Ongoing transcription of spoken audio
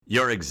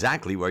You're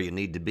exactly where you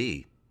need to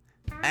be.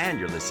 And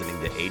you're listening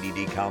to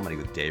ADD Comedy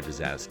with Dave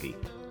Razowsky.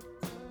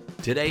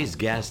 Today's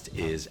guest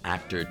is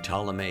actor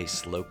Ptolemy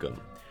Slocum.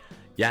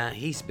 Yeah,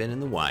 he's been in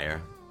The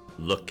Wire,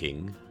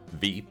 Looking,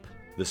 Veep,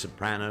 The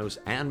Sopranos,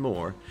 and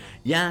more.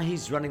 Yeah,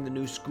 he's running the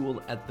new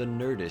school at The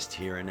Nerdist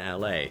here in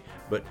LA.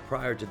 But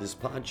prior to this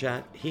pod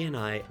chat, he and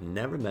I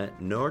never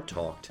met nor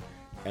talked.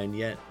 And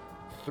yet,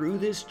 through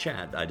this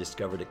chat, I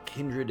discovered a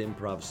kindred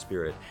improv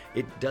spirit.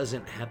 It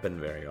doesn't happen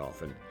very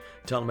often.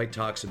 Ptolemy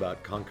talks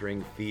about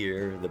conquering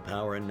fear, the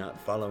power in not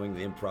following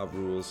the improv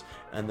rules,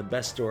 and the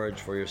best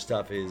storage for your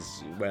stuff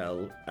is,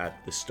 well,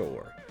 at the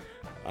store.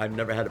 I've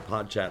never had a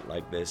pod chat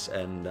like this,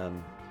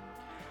 and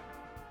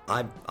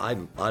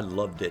I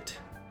loved it.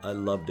 I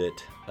loved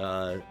it.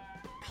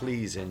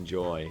 Please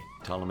enjoy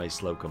Ptolemy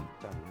Slocum.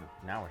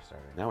 Now we're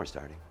starting. Now we're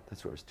starting.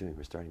 That's what we're doing.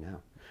 We're starting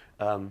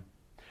now.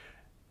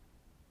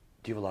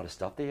 Do you have a lot of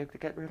stuff that you have to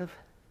get rid of?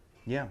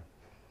 Yeah.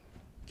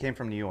 Came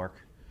from New York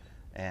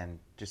and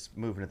just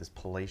moved into this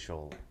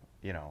palatial,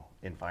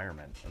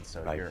 environment. And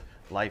so Right. your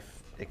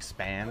life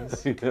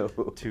expands I know.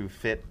 to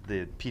fit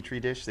the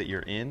petri dish that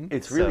you're in.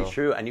 It's really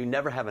true, and you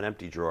never have an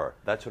empty drawer.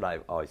 That's what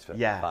I've always found,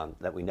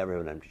 that we never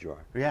have an empty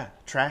drawer. Yeah.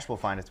 Trash will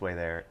find its way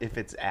there if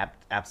it's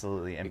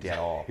absolutely empty at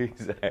all.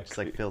 Exactly. It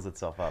just fills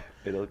itself up.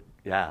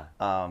 Yeah.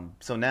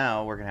 So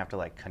now we're going to have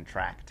to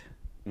contract.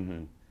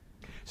 Mm-hmm.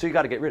 So you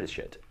got to get rid of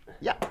shit.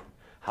 Yeah.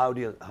 How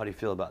do you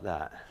feel about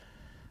that?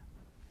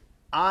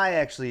 I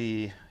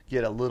actually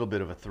get a little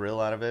bit of a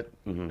thrill out of it.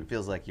 Mm-hmm. It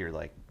feels like you're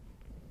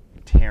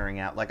tearing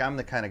out. I'm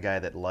the kind of guy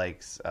that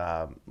likes,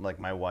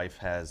 my wife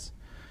has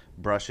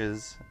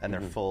brushes and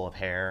they're full of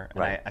hair, and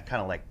Right. I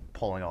kind of like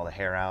pulling all the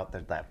hair out.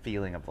 There's that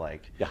feeling of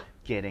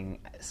getting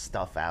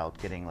stuff out,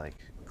 getting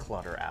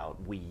clutter out,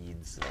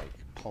 weeds,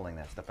 pulling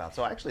that stuff out.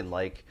 So I actually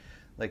like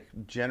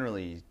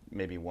generally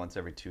maybe once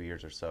every 2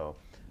 years or so,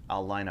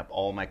 I'll line up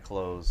all my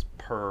clothes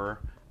per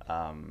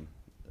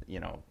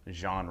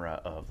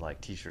genre of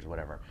t-shirts,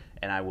 whatever,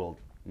 and I will,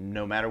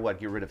 no matter what,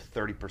 get rid of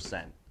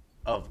 30%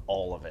 of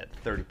all of it.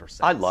 30%.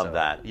 I love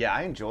that. Yeah,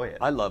 I enjoy it.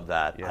 I love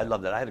that. Yeah. I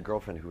love that. I had a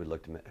girlfriend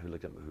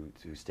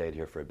who stayed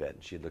here for a bit,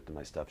 and she looked at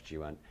my stuff. And she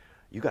went,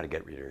 "You got to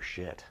get rid of your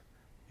shit.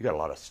 You got a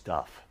lot of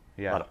stuff.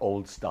 Yeah. A lot of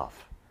old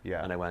stuff."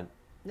 Yeah. And I went,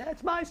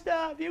 "That's my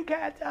stuff. You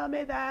can't tell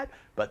me that."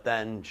 But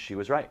then she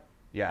was right.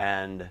 Yeah.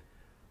 And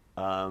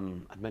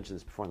I've mentioned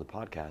this before on the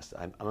podcast.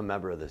 I'm a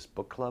member of this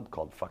book club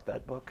called Fuck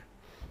That Book.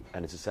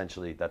 And it's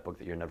essentially that book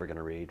that you're never going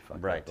to read. Fuck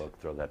Right. that book.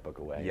 Throw that book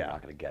away. Yeah. You're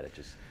not going to get it.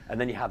 And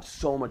then you have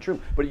so much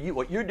room. But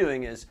what you're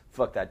doing is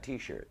fuck that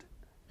T-shirt.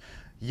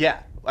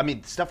 Yeah, I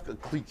mean, stuff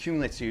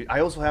accumulates to you.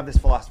 I also have this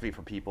philosophy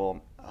for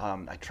people.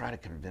 I try to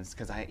convince,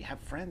 because I have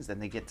friends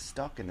and they get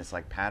stuck in this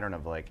pattern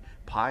of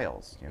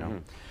piles, Mm-hmm.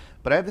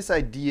 But I have this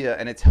idea,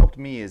 and it's helped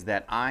me, is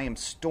that I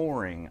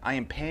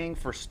am paying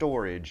for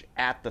storage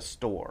at the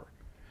store.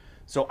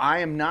 So I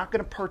am not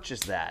going to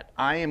purchase that.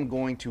 I am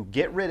going to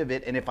get rid of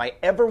it, and if I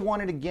ever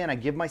want it again, I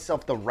give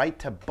myself the right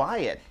to buy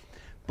it.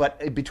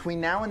 But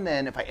between now and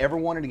then, if I ever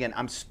want it again,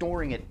 I'm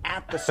storing it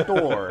at the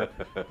store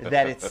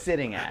that it's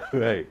sitting at.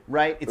 Right.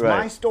 Right? It's Right.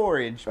 my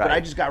storage, but Right. I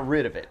just got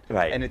rid of it.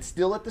 Right. And it's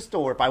still at the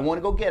store. If I want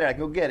to go get it, I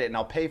can go get it, and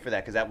I'll pay for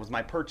that because that was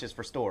my purchase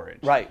for storage.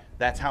 Right.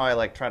 That's how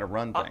I try to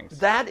run things.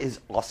 That is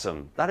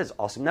awesome. That is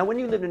awesome. Now, when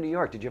you lived in New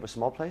York, did you have a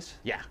small place?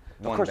 Yeah.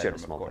 Of course you had a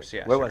small place.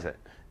 Yeah, Where sure. was it?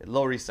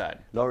 Lower East Side.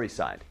 Lower East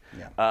Side.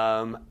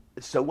 Yeah.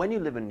 So when you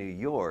live in New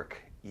York,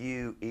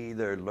 you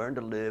either learn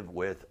to live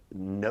with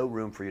no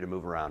room for you to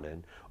move around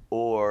in,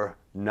 or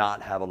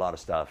not have a lot of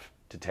stuff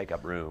to take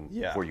up room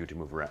for you to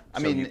move around.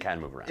 So you can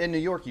move around. In New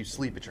York, you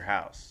sleep at your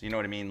house. You know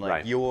what I mean?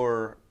 Right.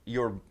 Your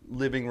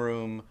living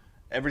room,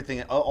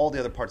 everything, all the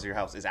other parts of your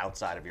house is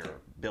outside of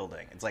your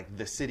building. It's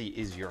the city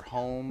is your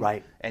home,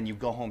 Right. And you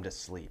go home to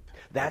sleep.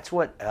 That's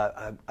what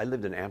I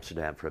lived in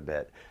Amsterdam for a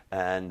bit,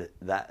 and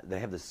that they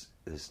have this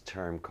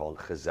term called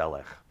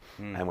gezellig,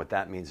 and what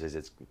that means is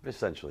it's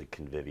essentially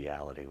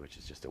conviviality, which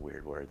is just a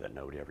weird word that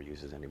nobody ever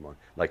uses anymore,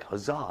 like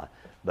huzzah.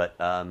 But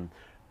all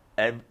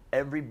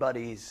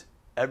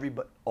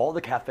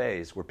the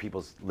cafes were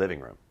people's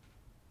living room.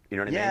 You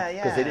know what I mean?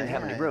 Because they didn't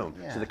have any room,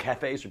 so the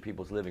cafes were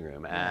people's living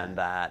room, and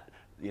that.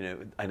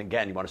 And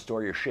again, you want to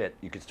store your shit,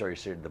 you could store your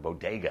shit at the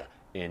bodega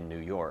in New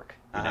York.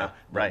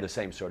 Right. The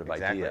same sort of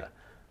Exactly. idea.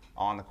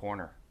 On the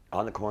corner.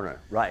 On the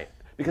corner, right.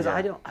 Because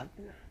Yeah.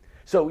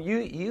 So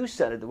you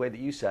said it the way that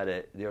you said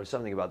it. There was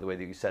something about the way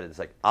that you said it. It's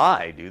like,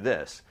 I do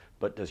this.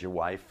 But does your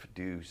wife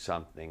do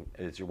something?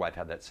 Does your wife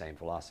have that same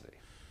philosophy?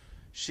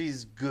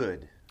 She's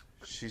good.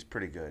 She's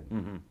pretty good.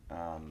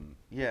 Mm-hmm.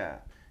 Yeah.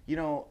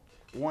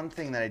 One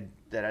thing that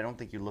I don't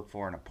think you look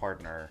for in a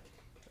partner,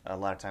 a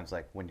lot of times,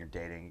 when you're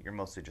dating, you're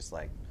mostly just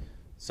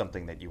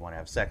something that you want to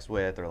have sex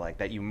with, or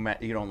that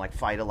you don't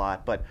fight a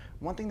lot. But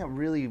one thing that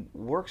really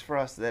works for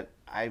us that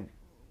I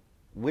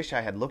wish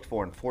I had looked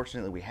for, and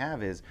fortunately we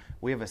have, is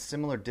we have a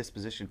similar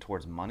disposition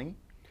towards money.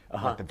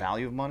 The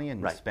value of money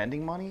and Right.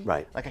 spending money.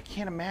 Right. I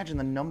can't imagine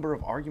the number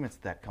of arguments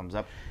that comes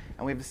up.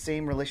 And we have the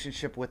same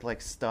relationship with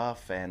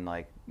stuff and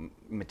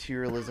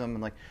materialism,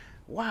 and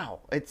wow,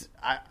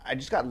 I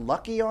just got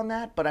lucky on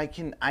that, but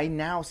I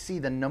now see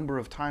the number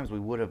of times we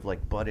would have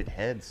like butted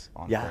heads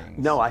on things.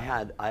 No,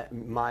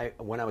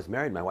 when I was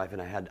married, my wife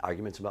and I had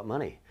arguments about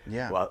money.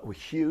 Yeah. Well,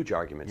 huge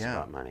arguments Yeah.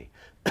 about money.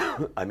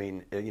 I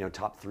mean,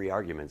 top 3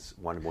 arguments,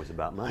 one was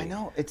about money. I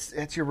know,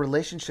 it's your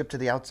relationship to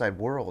the outside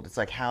world. It's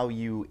like how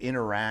you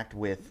interact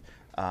with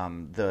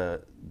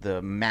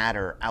the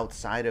matter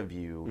outside of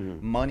you.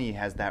 Mm-hmm. Money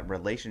has that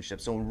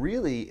relationship. So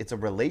really, it's a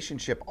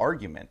relationship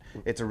argument.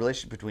 It's a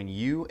relationship between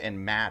you and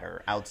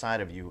matter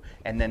outside of you,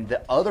 and then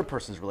the other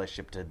person's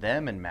relationship to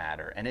them and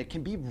matter. And it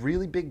can be a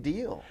really big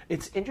deal.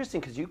 It's interesting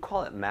because you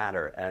call it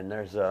matter, and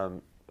there's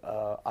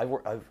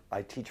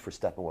I teach for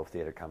Steppenwolf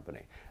Theater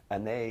Company,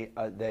 and they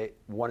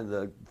one of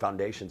the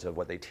foundations of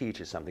what they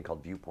teach is something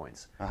called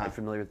viewpoints. Are you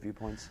familiar with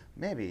viewpoints?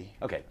 Maybe.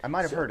 Okay. I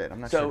might have heard it.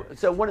 I'm not sure.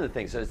 So one of the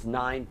things, so it's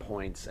 9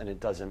 points, and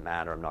it doesn't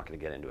matter. I'm not going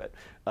to get into it.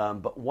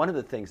 But one of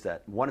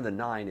the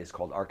 9 is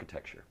called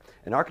architecture.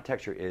 And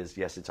architecture is,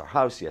 yes, it's our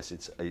house. Yes,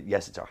 it's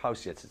our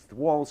house. Yes, it's the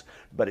walls.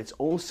 But it's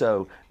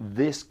also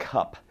this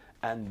cup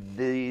and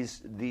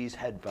these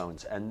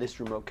headphones and this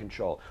remote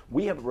control.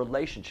 We have a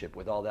relationship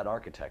with all that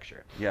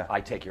architecture. Yeah.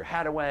 I take your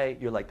hat away.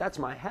 You're like, that's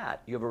my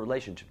hat. You have a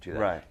relationship to that.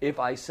 Right. If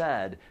I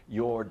said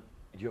your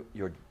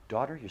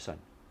daughter, your son.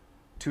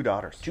 2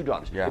 daughters. 2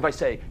 daughters. Yeah. If I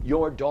say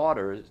your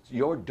daughters,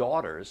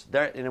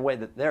 they're in a way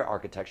that they're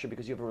architecture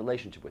because you have a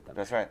relationship with them.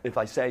 That's right. If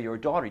I say your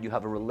daughter, you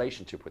have a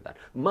relationship with that.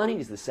 Money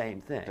is the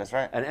same thing. That's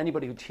right. And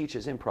anybody who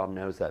teaches improv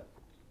knows that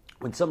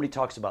when somebody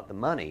talks about the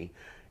money,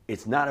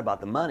 it's not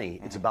about the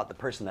money, it's about the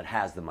person that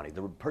has the money,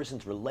 the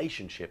person's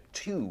relationship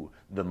to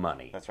the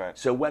money. That's right.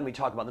 So when we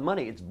talk about the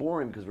money, it's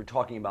boring because we're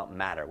talking about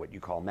matter, what you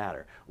call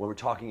matter. When we're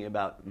talking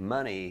about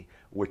money,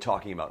 we're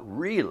talking about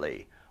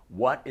really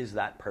what is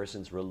that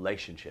person's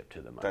relationship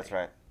to the money. That's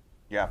right.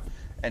 Yeah.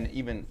 And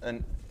even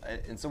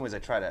in some ways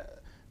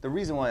the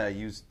reason why I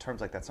use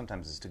terms like that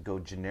sometimes is to go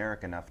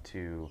generic enough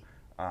to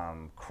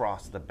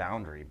cross the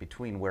boundary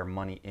between where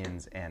money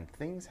ends and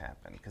things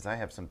happen. Because I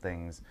have some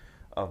things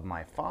of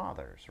my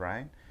father's,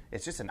 right?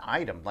 It's just an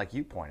item, like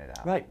you pointed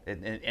out. Right.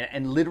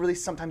 And literally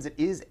sometimes it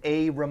is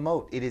a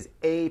remote. It is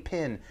a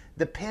pin.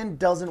 The pin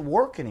doesn't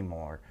work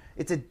anymore.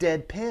 It's a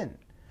dead pin.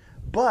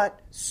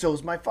 But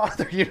so's my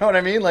father, you know what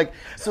I mean? Like,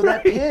 so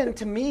that pin,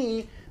 to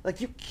me,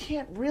 like you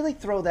can't really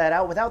throw that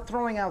out without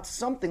throwing out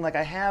something. Like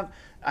I have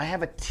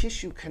a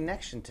tissue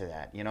connection to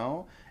that, you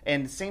know?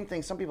 And the same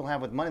thing some people have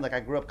with money. Like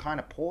I grew up kind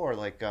of poor.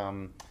 Like at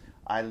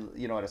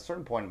a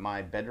certain point,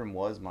 my bedroom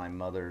was my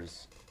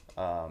mother's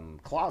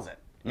closet.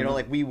 You know,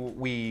 like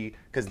we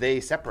because they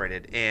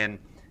separated, and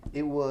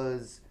it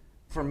was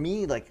for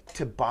me like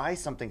to buy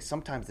something.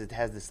 Sometimes it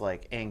has this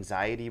like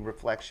anxiety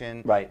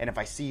reflection, right? And if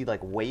I see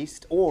like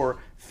waste or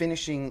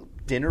finishing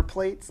dinner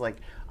plates, like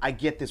I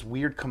get this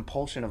weird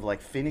compulsion of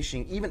like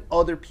finishing even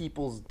other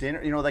people's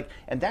dinner. You know, like,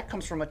 and that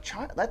comes from a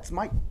child. That's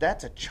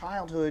a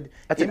childhood.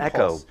 That's impulse.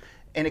 an echo.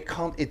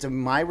 And it's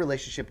my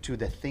relationship to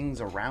the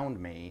things around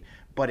me,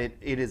 but it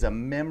is a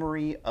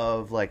memory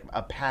of like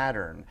a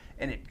pattern,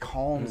 and it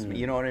calms me.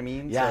 You know what I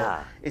mean?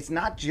 Yeah. So it's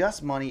not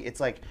just money. It's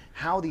like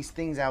how these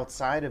things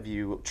outside of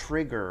you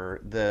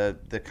trigger the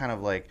kind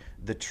of like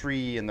the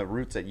tree and the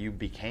roots that you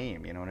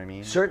became. You know what I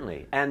mean?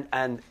 Certainly.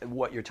 And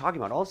what you're talking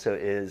about also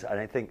is, and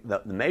I think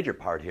the major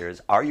part here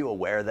is, are you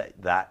aware that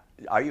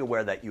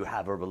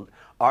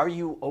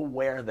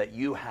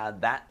you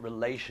had that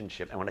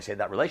relationship? And when I say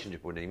that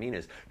relationship, what I mean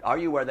is, are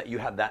you aware that you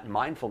have that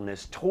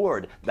mindfulness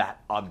toward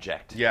that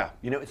object? Yeah.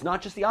 You know, it's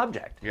not just the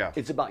object. Yeah.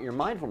 It's about your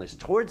mindfulness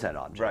towards that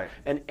object. Right.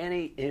 And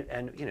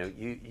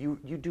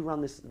you do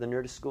run the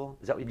Nerdist School?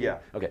 Is that what you do? Yeah.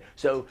 Okay.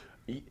 So,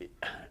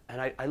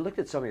 and I looked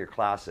at some of your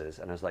classes,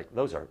 and I was like,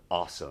 those are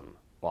awesome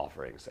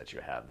offerings that you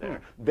have there.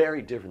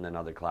 Very different than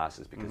other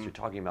classes because you're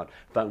talking about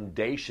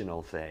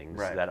foundational things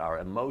that are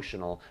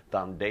emotional,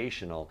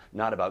 foundational,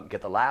 not about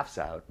get the laughs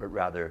out, but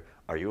rather,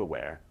 are you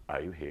aware?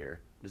 Are you here?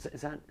 Do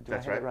I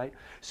have it right?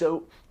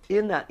 So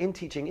in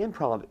teaching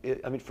improv,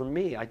 I mean, for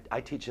me,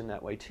 I teach in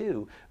that way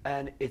too,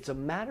 and it's a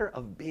matter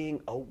of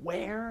being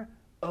aware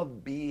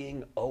of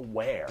being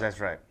aware. That's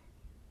right.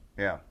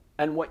 Yeah.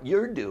 And what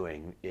you're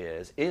doing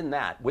is, in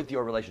that, with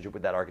your relationship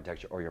with that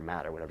architecture or your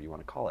matter, whatever you want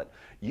to call it,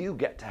 you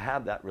get to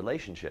have that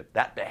relationship,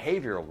 that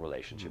behavioral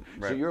relationship.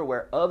 Right. So you're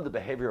aware of the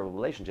behavioral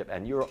relationship,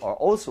 and you are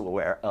also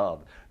aware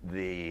of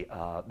the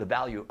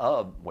value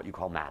of what you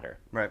call matter.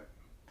 Right.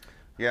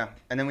 Yeah.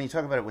 And then when you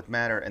talk about it with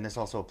matter, and this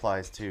also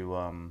applies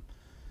to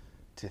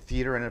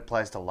theater and it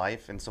applies to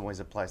life, in some ways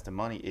it applies to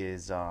money,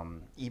 is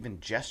even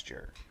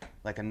gesture.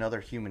 Like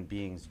another human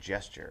being's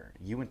gesture.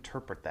 You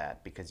interpret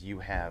that because you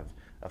have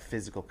a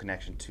physical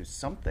connection to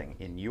something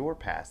in your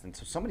past. And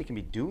so somebody can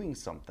be doing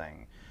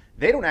something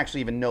they don't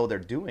actually even know they're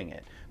doing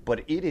it.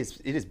 But it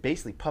is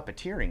basically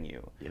puppeteering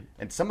you. Yep.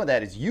 And some of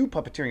that is you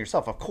puppeteering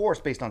yourself, of course,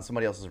 based on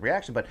somebody else's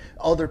reaction, but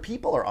other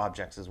people are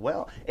objects as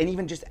well. And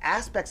even just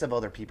aspects of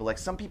other people. Like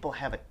some people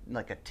have a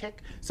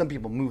tick, some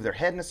people move their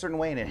head in a certain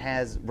way, and it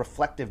has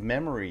reflective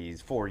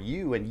memories for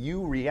you, and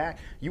you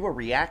are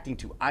reacting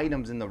to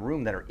items in the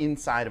room that are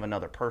inside of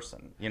another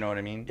person. You know what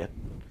I mean? Yeah.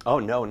 Oh,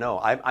 no.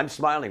 I'm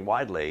smiling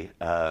widely.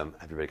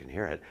 Everybody can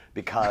hear it,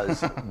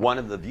 because one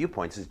of the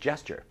viewpoints is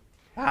gesture.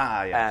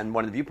 Yeah. And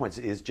one of the viewpoints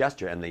is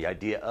gesture, and the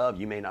idea of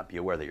you may not be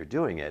aware that you're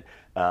doing it,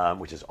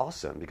 which is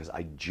awesome, because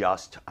I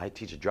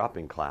teach a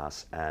drop-in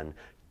class, and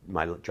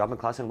my drop-in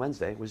class on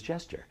Wednesday was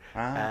gesture.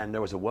 And there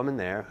was a woman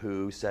there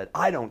who said,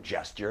 I don't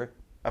gesture.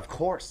 Of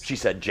course. She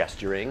said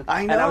gesturing.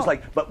 I know. And I was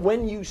like, but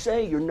when you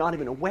say you're not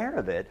even aware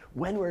of it,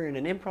 when we're in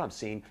an improv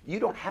scene, you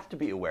don't have to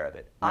be aware of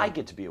it. No. I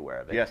get to be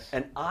aware of it. Yes.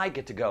 And I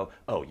get to go,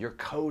 oh, you're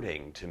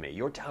coding to me.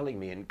 You're telling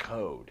me in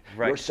code.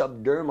 Right. You're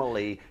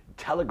subdermally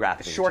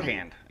telegraphing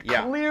shorthand. to me.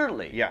 Yeah.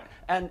 Clearly. Yeah.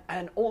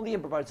 And all the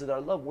improvisers that I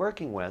love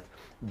working with,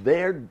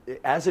 they're,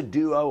 as a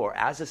duo or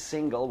as a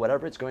single,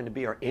 whatever it's going to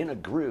be, or in a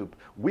group,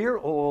 we're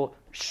all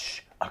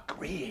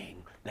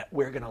agreeing that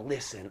we're going to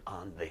listen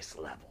on this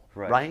level.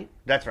 Right?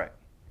 That's right.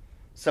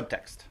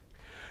 Subtext,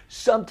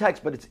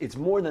 but it's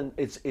more than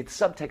it's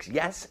subtext,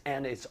 yes,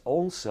 and it's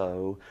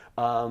also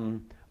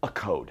a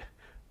code,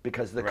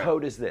 because the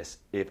code is this: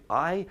 if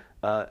I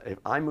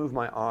move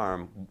my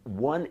arm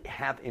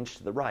 1/2 inch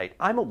to the right,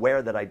 I'm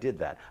aware that I did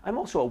that. I'm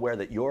also aware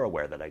that you're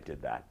aware that I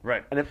did that.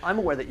 Right. And if I'm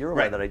aware that you're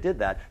aware that I did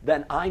that,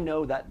 then I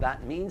know that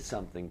that means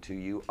something to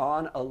you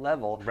on a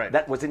level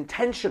that was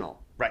intentional.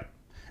 Right.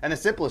 And the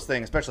simplest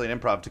thing, especially in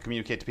improv, to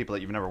communicate to people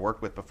that you've never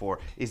worked with before,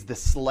 is the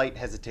slight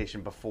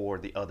hesitation before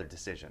the other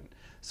decision.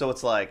 So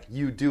it's like,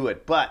 you do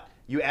it, but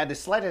you add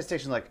this slight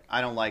hesitation, like, I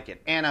don't like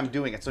it, and I'm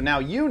doing it. So now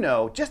you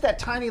know, just that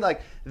tiny,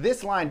 like,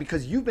 this line,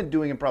 because you've been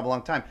doing improv a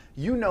long time,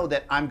 you know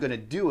that I'm going to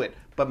do it,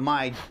 but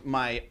my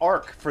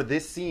arc for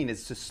this scene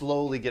is to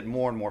slowly get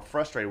more and more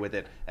frustrated with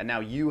it, and now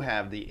you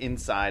have the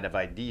inside of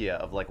idea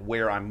of, like,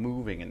 where I'm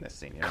moving in this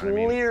scene. You know what I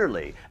mean?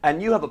 Clearly. And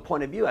you have a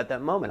point of view at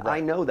that moment. Right. I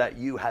know that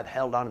you have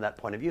held on to that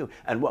point of view.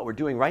 And what we're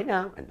doing right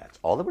now, and that's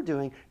all that we're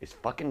doing, is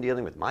fucking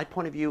dealing with my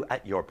point of view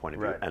at your point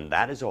of view. Right. And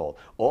that is all.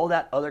 All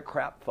that other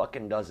crap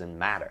fucking doesn't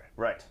matter.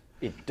 Right.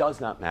 It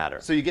does not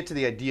matter. So you get to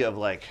the idea of,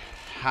 like,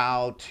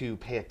 how to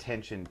pay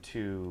attention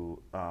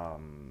to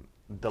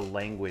the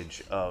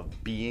language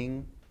of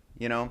being,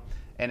 you know?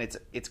 And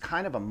it's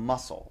kind of a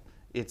muscle.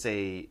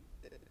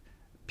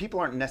 People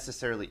aren't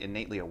necessarily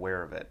innately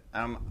aware of it.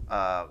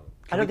 I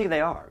don't think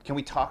they are. Can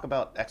we talk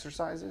about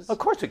exercises? Of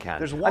course we can.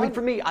 There's one. I mean,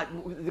 for me,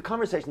 the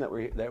conversation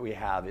that we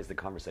have is the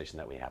conversation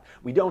that we have.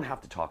 We don't have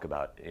to talk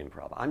about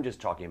improv. I'm just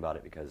talking about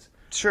it because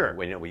sure,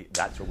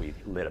 that's what we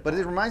lit up. But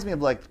it reminds me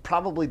of, like,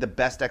 probably the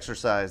best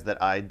exercise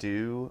that I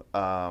do.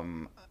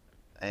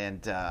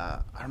 And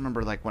I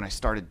remember, like, when I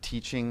started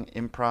teaching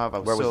improv.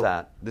 Where was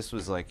that? This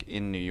was, like,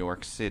 in New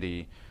York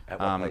City. At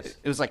what place?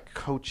 It was like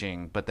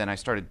coaching, but then I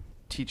started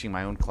teaching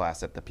my own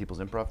class at the People's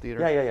Improv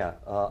Theater. Yeah.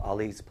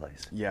 Ali's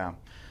place. Yeah.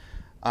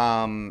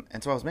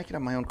 And so I was making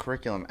up my own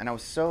curriculum, and I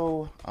was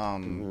so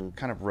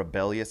kind of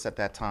rebellious at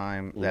that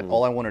time that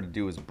all I wanted to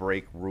do was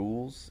break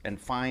rules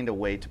and find a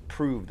way to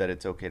prove that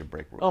it's okay to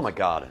break rules. Oh my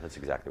God, that's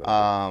exactly what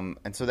I did.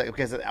 And so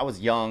because I was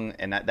young,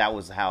 and that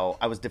was how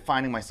I was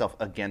defining myself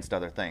against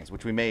other things,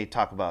 which we may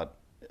talk about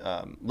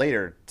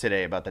later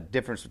today, about the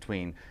difference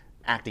between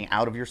acting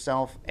out of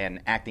yourself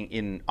and acting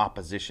in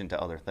opposition to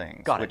other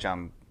things,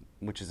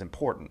 which is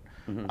important.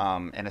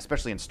 And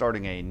especially in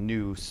starting a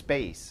new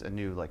space, a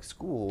new, like,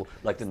 school.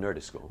 Like the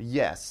Nerdist School.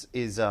 Yes,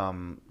 is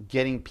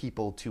getting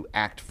people to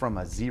act from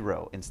a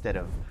zero instead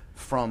of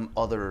from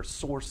other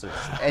sources.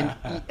 And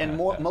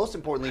most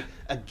importantly,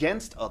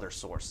 against other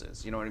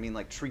sources. You know what I mean?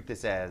 Like, treat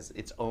this as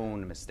its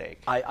own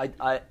mistake. You're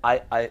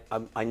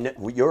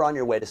on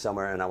your way to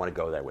somewhere, and I want to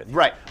go there with you.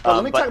 Right. But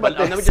let me talk about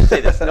this. Let me just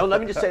say this. No,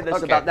 let me just say this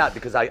Okay. about that,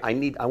 because I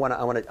want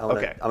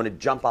to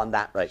jump on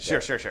that right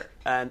there. Sure.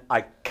 And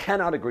I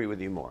cannot agree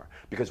with you more,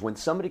 because when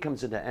somebody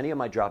comes into any of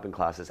my drop-in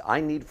classes, I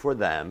need for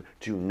them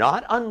to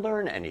not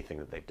unlearn anything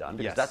that they've done,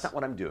 because that's not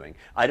what I'm doing.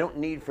 I don't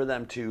need for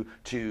them to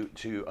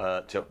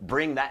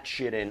bring that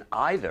shit in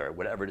either,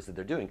 whatever it is that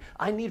they're doing.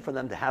 I need for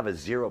them to have a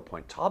 0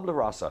 point, tabula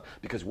rasa,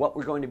 because what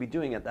we're going to be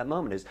doing at that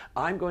moment is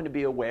I'm going to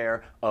be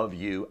aware of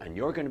you, and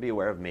you're going to be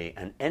aware of me,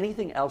 and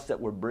anything else that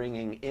we're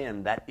bringing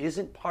in that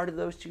isn't part of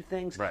those two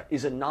things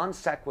is a non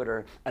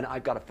sequitur, and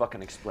I've got to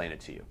fucking explain it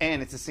to you.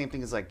 And it's the same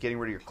thing as, like, getting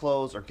rid of your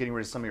clothes or getting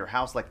rid of some of your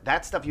house. Like,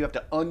 that stuff you have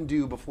to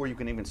undo before you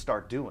can even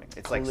start doing.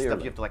 It's like stuff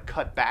you have to, like,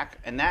 cut back,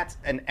 and that's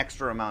an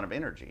extra amount of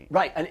energy.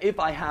 Right, and if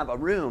I have a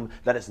room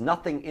that has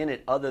nothing in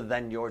it other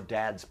than your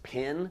dad's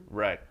pin,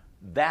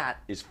 that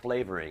is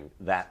flavoring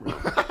that room.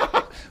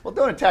 Well,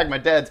 don't attack my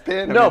dad's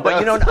pin. No, but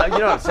you know what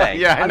I'm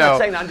saying. Yeah, I know. Not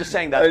saying that. I'm just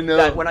saying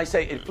that when I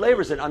say it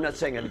flavors it, I'm not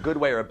saying in a good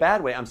way or a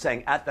bad way. I'm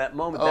saying at that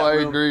moment,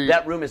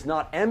 that room is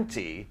not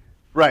empty.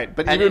 Right,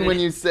 but And even when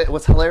you say,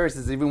 what's hilarious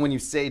is even when you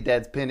say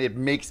Dad's Pin, it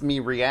makes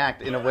me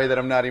react in a way that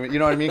I'm not even, you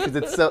know what I mean? Because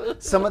it's so,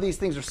 some of these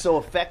things are so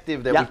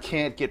effective that we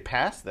can't get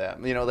past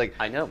them. You know, like,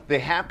 I know. They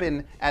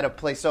happen at a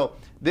place. So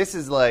this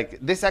is like,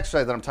 this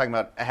exercise that I'm talking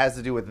about has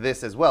to do with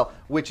this as well,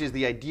 which is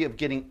the idea of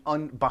getting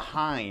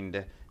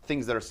behind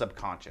things that are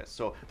subconscious.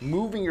 So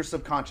moving your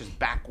subconscious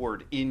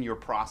backward in your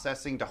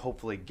processing to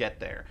hopefully get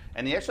there.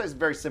 And the exercise is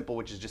very simple,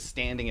 which is just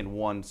standing in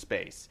one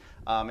space.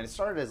 And it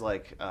started as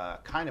like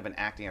kind of an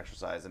acting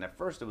exercise. And at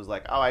first it was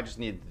like, oh, I just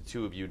need the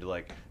two of you to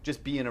like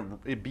just be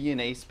in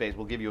a space.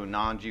 We'll give you a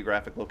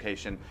non-geographic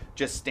location.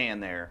 Just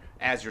stand there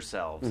as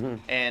yourselves.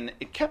 And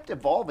it kept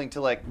evolving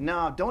to like,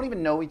 no, don't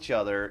even know each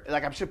other.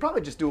 Like, I should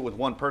probably just do it with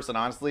one person,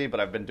 honestly, but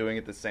I've been doing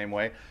it the same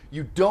way.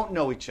 You don't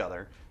know each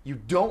other. You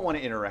don't want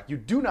to interact. You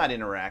do not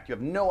interact. You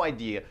have no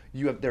idea.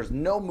 There's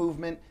no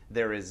movement.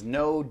 There's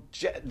no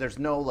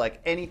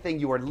like anything.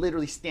 You are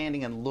literally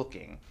standing and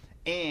looking.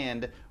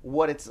 And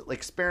what it's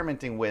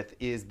experimenting with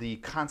is the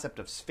concept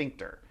of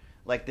sphincter,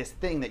 like this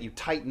thing that you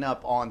tighten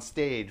up on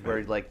stage,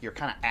 where like your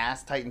kind of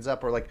ass tightens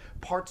up, or like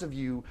parts of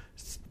you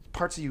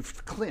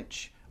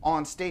clinch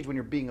on stage when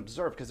you're being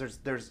observed, because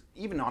there's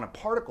even on a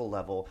particle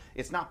level,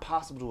 it's not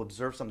possible to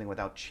observe something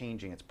without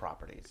changing its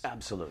properties.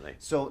 Absolutely.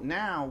 So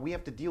now we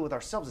have to deal with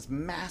ourselves, this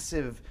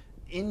massive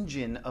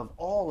engine of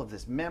all of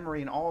this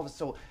memory and all of this.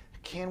 So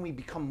can we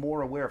become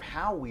more aware of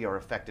how we are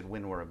affected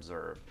when we're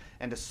observed,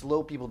 and to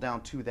slow people down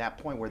to that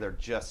point where they're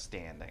just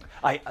standing?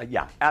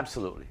 Yeah,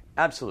 absolutely.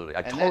 I totally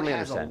understand. That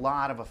has a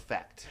lot of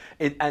effect.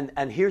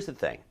 And here's the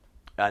thing.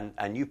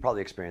 And you've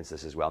probably experienced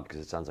this as well, because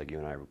it sounds like you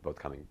and I are both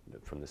coming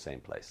from the same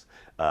place.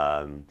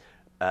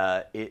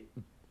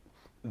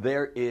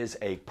 There is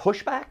a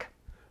pushback,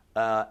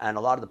 and a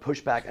lot of the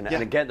pushback, and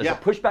again, there's a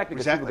pushback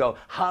because people go,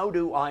 how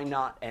do I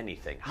not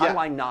anything? How do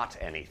I not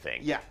anything?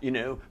 Yeah. You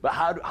know, but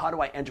how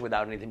do I enter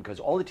without anything? Because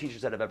all the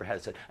teachers that I've ever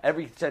had said,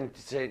 every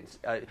sentence,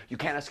 you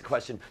can't ask a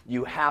question,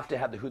 you have to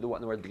have the who, the what,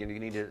 and the where at the beginning,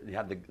 you need to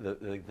have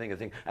the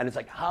thing. And it's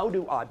like, how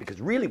do I,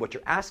 because really what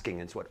you're asking,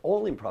 and it's what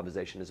all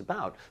improvisation is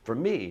about, for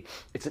me,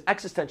 it's an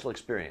existential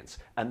experience,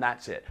 and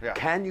that's it. Yeah.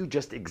 Can you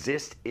just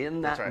exist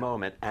in that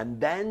moment,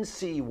 and then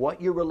see what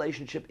your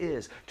relationship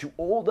is to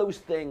all those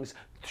things,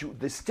 to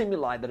the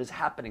stimuli that is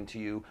happening to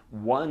you,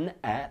 one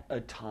at a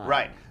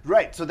time.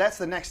 Right. So that's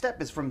the next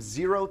step, is from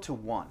 0 to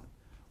 1.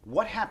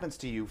 What happens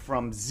to you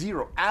from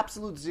 0,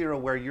 absolute 0,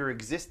 where you're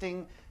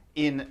existing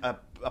in a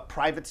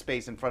private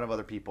space in front of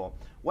other people?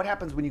 What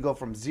happens when you go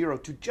from 0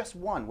 to just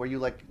 1, where you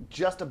like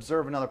just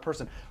observe another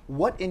person?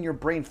 What in your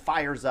brain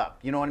fires up?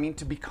 You know what I mean?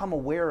 To become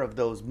aware of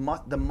those,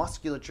 the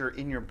musculature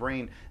in your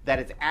brain that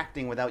is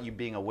acting without you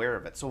being aware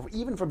of it. So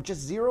even from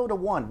just 0 to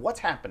 1, what's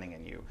happening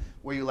in you?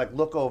 Where you like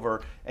look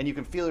over and you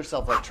can feel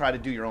yourself like try to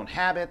do your own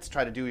habits,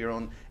 try to do your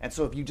own. And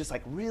so if you just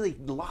like really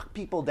lock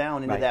people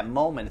down into that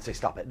moment and say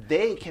stop it,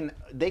 they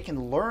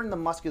can learn the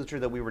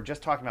musculature that we were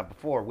just talking about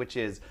before, which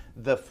is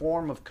the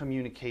form of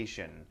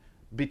communication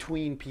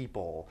between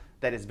people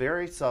that is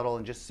very subtle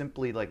and just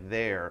simply like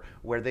there,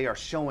 where they are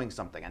showing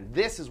something. And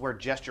this is where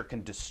gesture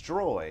can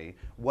destroy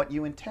what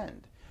you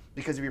intend.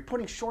 Because if you're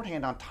putting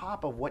shorthand on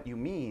top of what you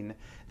mean,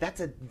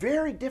 that's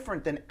very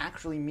different than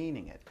actually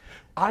meaning it.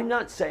 I'm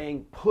not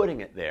saying putting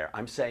it there.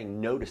 I'm saying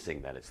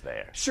noticing that it's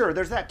there. Sure,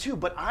 there's that too.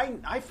 But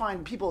I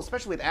find people,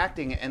 especially with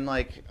acting, and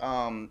like,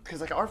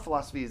 because like our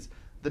philosophy is,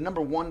 the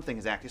number one thing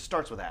is acting. It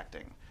starts with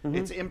acting.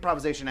 It's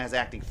improvisation as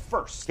acting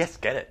first. Yes,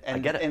 get it. I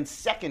get it. And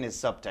second is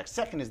subtext.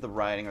 Second is the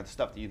writing or the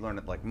stuff that you learn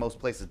at like most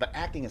places. But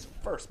acting is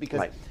first,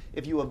 because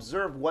if you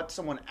observe what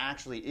someone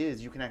actually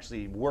is, you can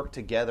actually work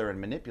together and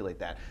manipulate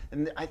that.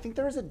 And I think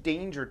there is a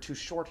danger to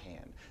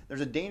shorthand.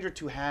 There's a danger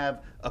to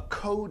have a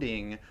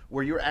coding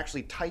where you're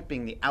actually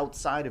typing the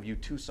outside of you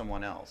to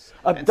someone else.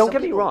 Don't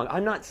get me wrong.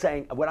 I'm not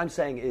saying, what I'm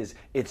saying is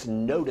it's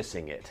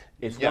noticing it.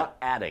 It's not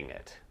adding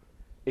it.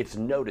 It's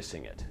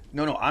noticing it.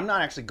 No, I'm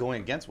not actually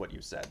going against what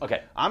you said.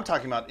 Okay. I'm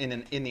talking about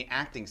in the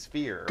acting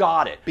sphere.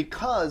 Got it.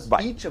 Because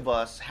each of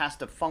us has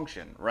to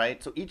function,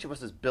 right? So each of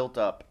us is built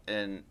up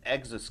an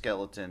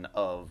exoskeleton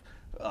of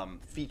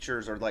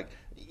features, or like,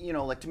 you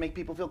know, like to make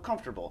people feel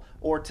comfortable,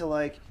 or to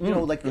like, you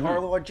know, like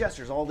our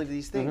gestures, all of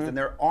these things, and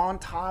they're on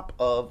top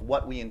of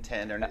what we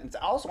intend, and it's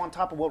also on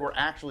top of what we're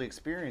actually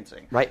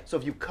experiencing. Right. So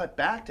if you cut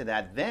back to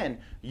that, then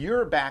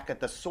you're back at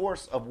the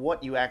source of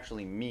what you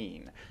actually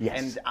mean.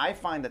 Yes. And I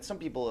find that some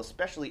people,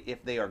 especially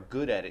if they are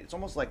good at it, it's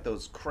almost like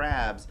those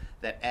crabs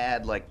that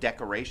add like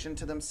decoration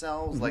to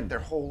themselves, like their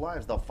whole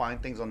lives. They'll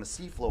find things on the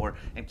seafloor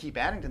and keep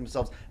adding to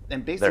themselves.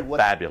 And basically, they're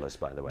fabulous,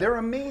 by the way. They're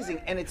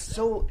amazing, and it's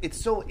so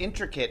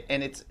intricate,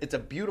 and it's a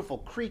beautiful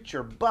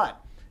creature. But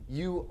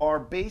you are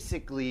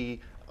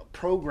basically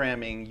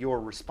programming your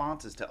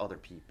responses to other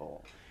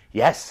people.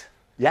 Yes,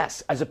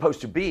 as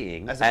opposed to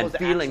being and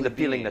feeling the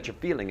feeling that you're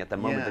feeling at the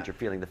moment that you're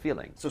feeling the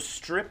feeling. So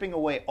stripping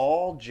away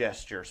all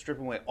gesture,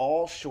 stripping away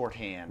all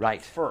shorthand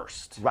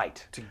first.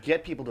 Right. To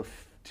get people to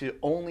to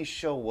only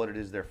show what it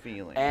is they're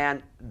feeling.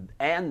 And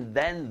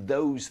then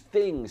those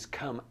things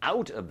come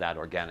out of that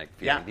organic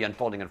feeling, the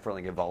unfolding,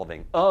 unfurling,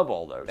 evolving of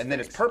all those and then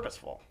things. it's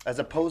purposeful, as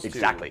opposed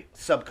to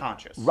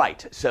subconscious.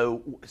 Right.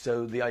 So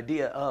the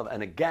idea of,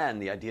 and again,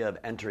 the idea of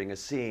entering a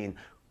scene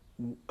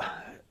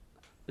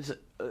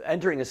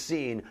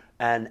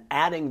and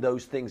adding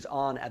those things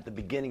on at the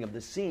beginning of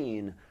the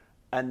scene,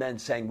 and then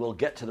saying, we'll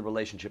get to the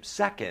relationship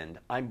second.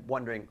 I'm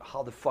wondering,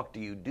 how the fuck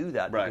do you do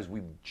that? Right. Because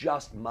we've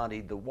just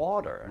muddied the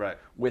water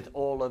with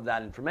all of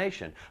that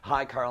information.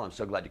 Hi, Carl, I'm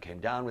so glad you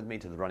came down with me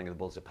to the Running of the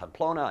Bulls at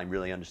Pamplona. I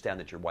really understand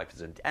that your wife is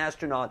an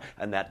astronaut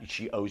and that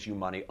she owes you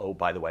money. Oh,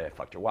 by the way, I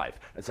fucked your wife.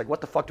 It's like, what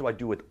the fuck do I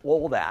do with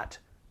all that?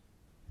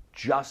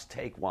 Just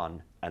take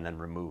one and then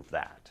remove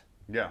that.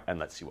 Yeah. And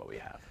let's see what we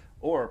have.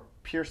 Or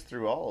pierce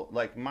through all,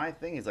 like, my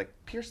thing is, like,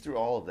 pierce through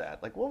all of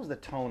that. Like, what was the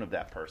tone of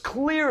that person?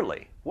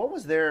 Clearly. What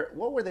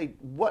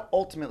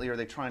ultimately are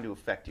they trying to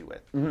affect you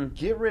with? Mm-hmm.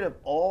 Get rid of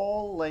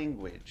all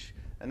language.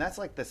 And that's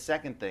like the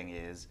second thing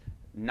is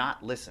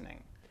not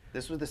listening.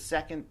 This was the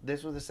second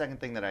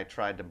thing that I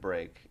tried to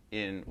break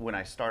when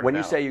I started When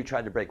you out. say you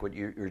tried to break, what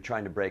you're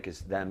trying to break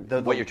is then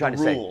the what you're trying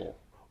to rule.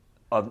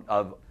 Say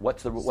of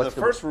what's the rule? So the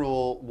first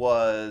rule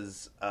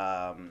was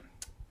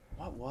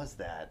what was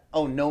that?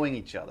 Oh, knowing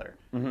each other.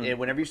 Mm-hmm.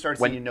 Whenever you start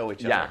saying you know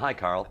each other. Yeah, hi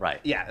Carl. Right.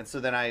 Yeah, and so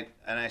then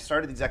I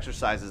started these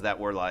exercises that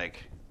were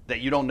like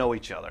that you don't know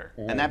each other,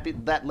 and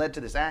that led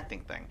to this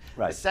acting thing.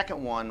 Right. The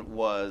second one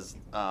was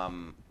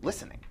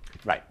listening.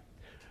 Right.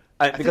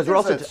 Because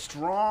there's a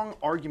strong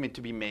argument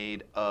to be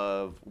made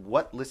of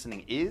what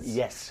listening is.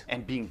 Yes.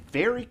 And being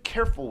very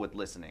careful with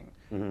listening,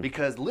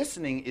 because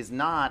listening is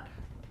not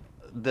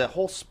the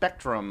whole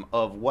spectrum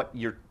of what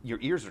your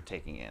ears are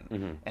taking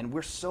in. And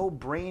we're so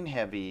brain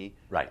heavy,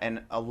 right.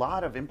 And a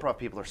lot of improv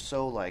people are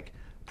so like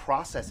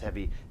process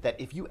heavy that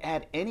if you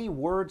add any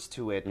words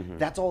to it,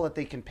 that's all that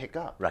they can pick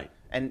up. Right.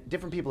 And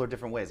different people are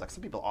different ways. Like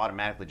some people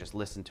automatically just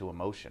listen to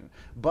emotion.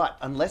 But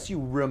unless you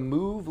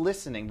remove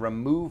listening,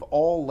 remove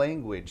all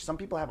language, some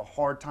people have a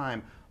hard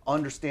time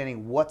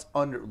understanding what's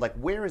under, like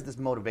where is this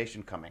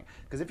motivation coming?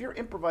 Because if you're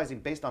improvising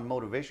based on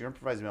motivation, you're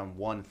improvising on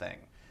one thing.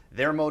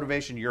 Their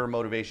motivation, your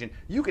motivation.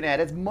 You can add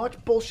as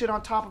much bullshit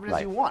on top of it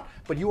as you want,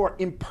 but you are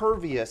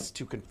impervious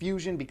to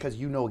confusion because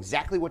you know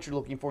exactly what you're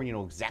looking for and you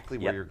know exactly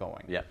where you're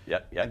going.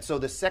 Yep. And so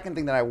the second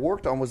thing that I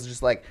worked on was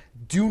just like,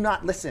 do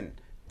not listen.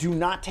 Do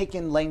not take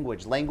in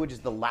language. Language is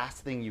the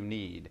last thing you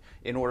need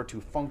in order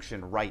to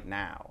function right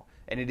now.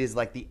 And it is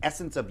like the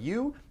essence of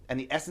you and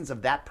the essence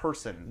of that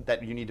person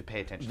that you need to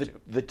pay attention to.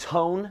 The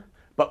tone.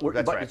 But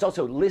it's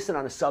also listen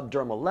on a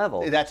subdermal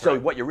level. That's so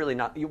right. what you're really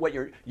not,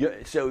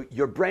 so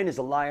your brain is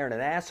a liar and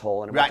an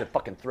asshole, and it wants to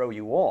fucking throw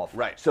you off.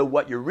 Right. So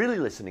what you're really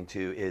listening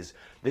to is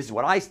this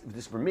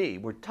for me.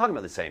 We're talking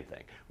about the same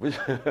thing,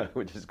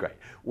 which is great.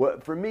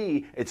 For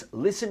me, it's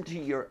listen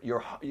to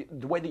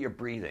the way that you're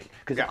breathing.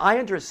 Because if I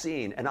enter a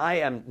scene and I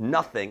am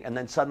nothing, and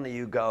then suddenly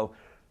you go,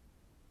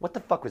 "What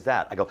the fuck was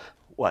that?" I go,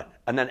 "What?"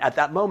 And then at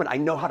that moment, I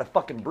know how to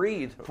fucking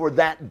breathe for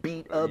that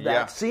beat of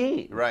that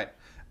scene. Right.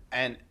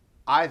 And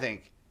I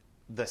think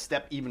the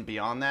step even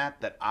beyond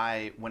that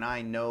when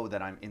I know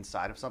that I'm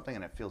inside of something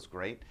and it feels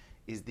great,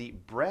 is the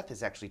breath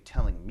is actually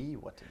telling me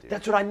what to do.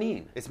 That's what I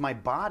mean. It's my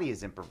body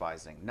is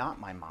improvising, not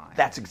my mind.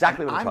 That's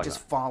exactly what I'm talking about. I'm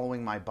just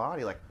following my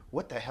body. Like,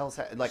 what the hell's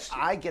happening? Like,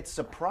 I get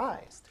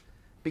surprised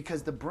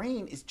because the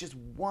brain is just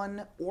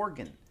one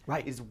organ.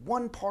 Right. It is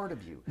one part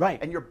of you. Right.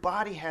 And your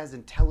body has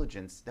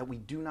intelligence that we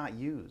do not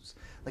use.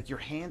 Like, your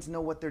hands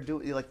know what they're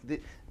doing. Like,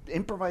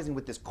 improvising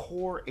with this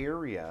core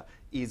area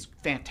is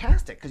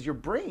fantastic because your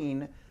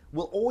brain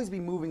will always be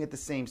moving at the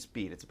same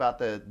speed. It's about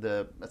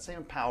the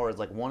same power as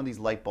like one of these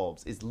light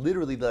bulbs is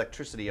literally the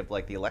electricity of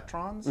like the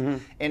electrons.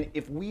 And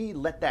if we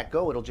let that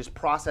go, it'll just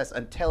process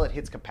until it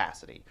hits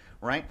capacity,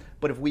 right?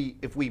 But if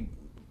we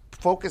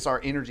focus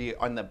our energy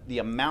on the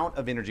amount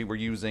of energy we're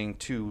using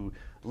to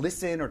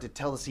listen or to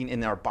tell the scene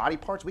in our body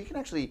parts, we can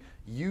actually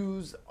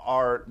use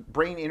our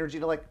brain energy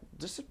to like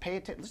just pay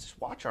attention. Let's just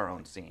watch our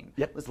own scene.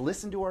 Yep. Let's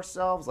listen to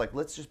ourselves. Like,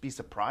 let's just be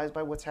surprised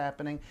by what's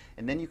happening,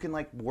 and then you can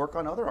like work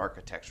on other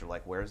architecture.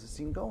 Like, where's the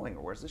scene going,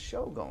 or where's the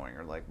show going,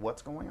 or like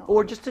what's going on,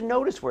 or just to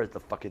notice where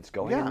the fuck it's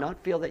going, Yeah. and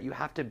not feel that you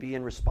have to be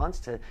in response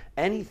to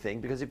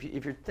anything. Because if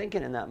you're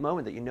thinking in that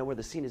moment that you know where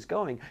the scene is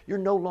going, you're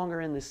no longer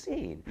in the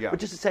scene. Yeah. But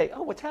just to say,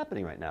 oh, what's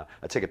happening right now?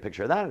 I take a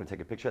picture of that. I'm gonna take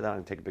a picture of that. I'm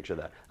gonna take a picture of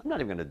that. I'm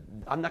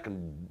not gonna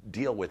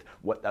deal with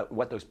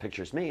what those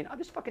pictures mean. I'm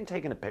just fucking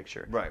taking a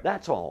picture. Right.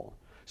 That's all.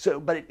 So,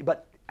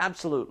 but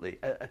absolutely,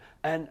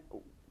 and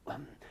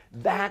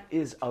that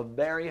is a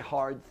very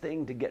hard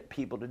thing to get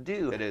people to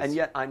do. It is. And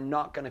yet I'm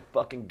not going to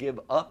fucking give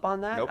up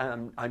on that. Nope.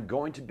 I'm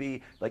going to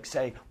be like,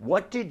 say,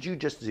 what did you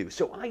just do?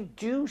 So I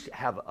do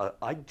have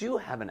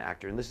an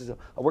actor, and this is a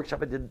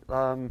workshop I did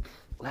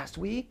last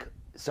week,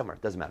 somewhere,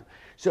 doesn't matter.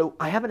 So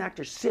I have an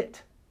actor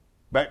sit.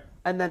 Right.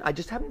 And then I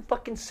just have him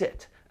fucking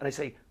sit. And I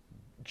say,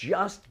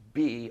 just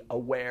be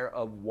aware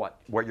of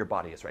where your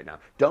body is right now.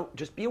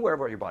 Just be aware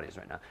of where your body is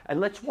right now. And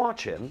let's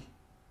watch him.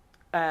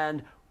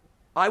 And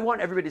I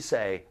want everybody to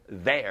say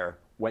there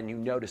when you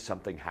notice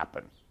something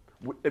happen.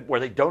 where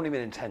they don't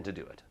even intend to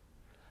do it.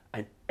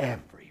 And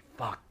every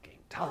fucking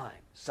time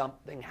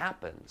something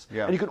happens.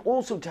 Yeah. And you can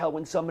also tell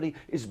when somebody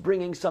is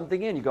bringing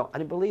something in. You go, I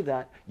didn't believe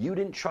that. You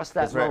didn't trust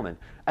that That's right. moment.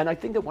 And I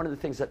think that one of the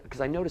things that,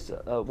 because I noticed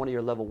one of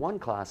your level 1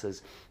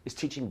 classes is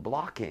teaching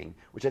blocking,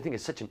 which I think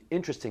is such an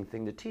interesting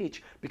thing to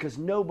teach because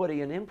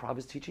nobody in improv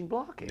is teaching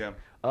blocking.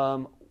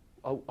 Yeah.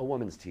 A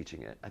woman's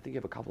teaching it. I think you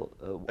have a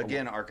couple.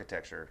 Again,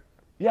 architecture.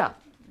 Yeah.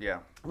 Yeah.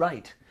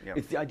 Right. Yeah.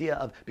 It's the idea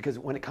of, because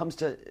when it comes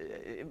to,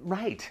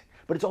 right,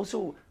 but it's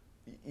also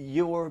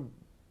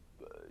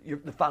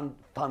the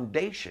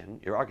foundation,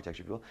 your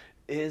architecture, if you will,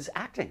 is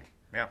acting.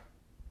 Yeah.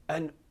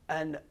 And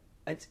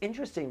it's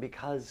interesting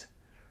because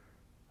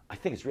I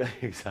think it's really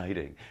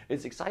exciting.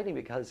 It's exciting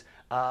because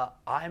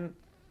I'll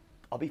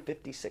be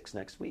 56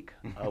 next week,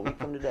 a week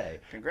from today.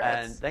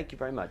 Congrats. And thank you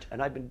very much.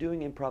 And I've been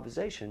doing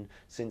improvisation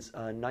since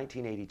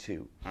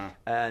 1982.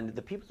 And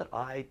the people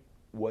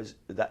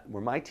that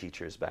were my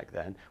teachers back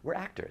then were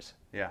actors.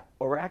 Yeah.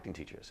 Or were acting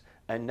teachers.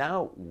 And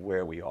now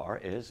where we are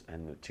is,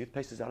 and the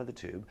toothpaste is out of the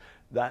tube,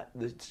 that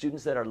the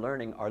students that are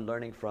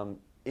learning from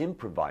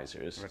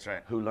improvisers. That's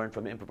right. Who learn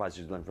from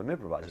improvisers who learn from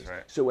improvisers. That's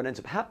right. So what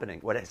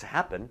has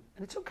happened,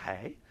 and it's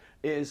okay,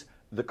 is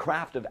the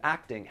craft of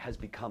acting has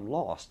become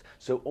lost.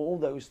 So all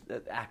those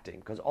acting,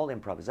 because all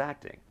improv is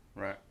acting.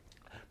 Right.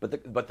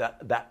 But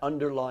that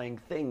underlying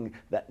thing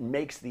that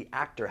makes the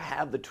actor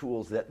have the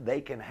tools that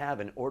they can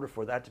have in order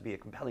for that to be a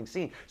compelling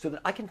scene, so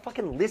that I can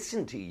fucking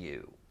listen to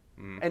you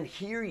and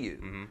hear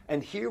you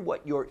and hear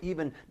what you're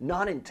even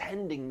not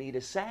intending me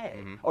to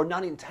say or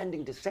not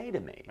intending to say to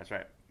me. That's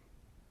right.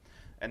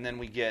 And then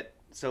we get,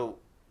 so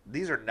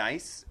these are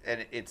nice,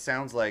 and it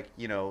sounds like,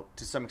 to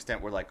some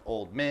extent we're like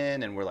old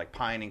men and we're like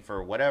pining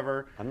for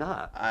whatever. I'm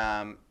not.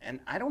 And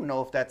I don't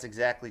know if that's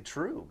exactly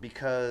true,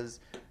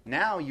 because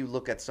now you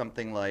look at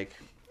something like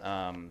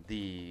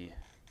the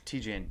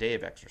TJ and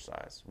Dave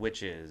exercise,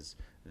 which is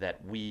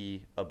that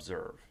we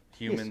observe.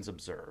 Humans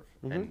observe,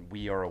 and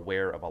we are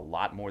aware of a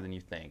lot more than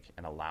you think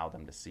and allow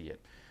them to see it.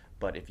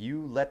 But if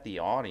you let the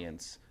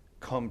audience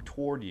come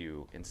toward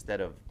you instead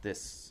of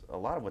this, a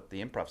lot of what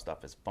the improv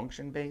stuff is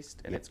function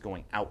based and it's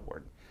going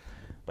outward.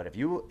 But if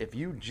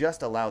you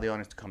just allow the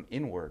audience to come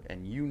inward,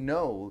 and you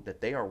know that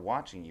they are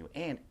watching you,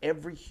 and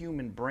every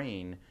human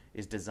brain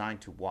is designed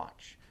to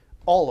watch,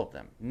 all of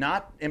them,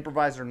 not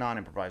improviser,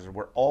 non-improviser,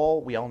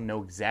 we all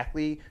know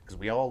exactly, because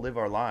we all live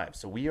our lives,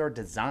 so we are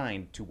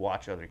designed to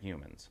watch other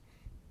humans.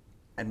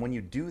 And when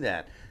you do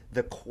that,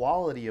 the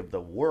quality of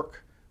the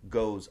work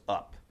goes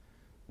up.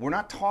 We're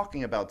not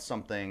talking about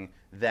something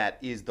that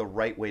is the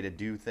right way to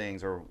do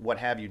things or what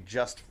have you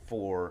just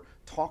for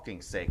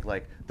talking's sake.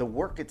 Like, the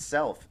work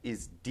itself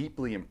is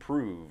deeply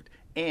improved,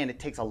 and it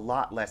takes a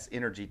lot less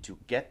energy to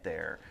get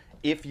there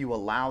if you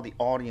allow the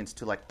audience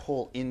to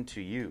pull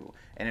into you.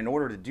 And in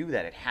order to do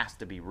that, it has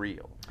to be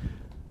real.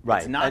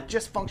 Right. It's not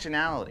just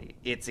functionality,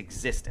 it's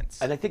existence.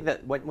 And I think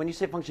that when you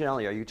say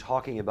functionality, are you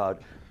talking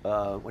about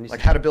when you say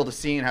how to build a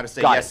scene, how to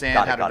say yes and,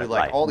 how to do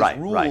all these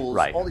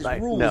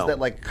rules, No.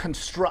 that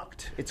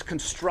construct. It's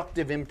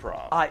constructive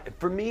improv.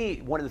 For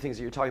me, one of the things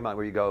that you're talking about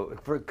where you go,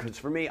 because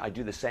for me, I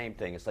do the same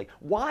thing. It's like,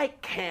 why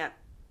can't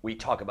we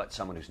talk about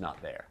someone who's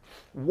not there?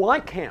 Why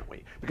can't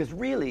we? Because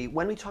really,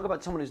 when we talk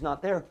about someone who's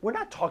not there, we're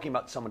not talking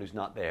about someone who's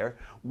not there.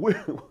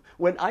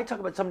 When I talk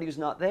about somebody who's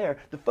not there,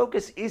 the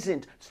focus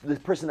isn't the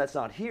person that's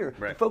not here.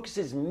 Right. The focus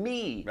is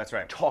me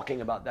talking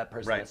about that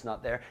person that's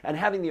not there and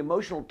having the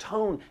emotional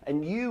tone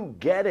and you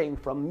getting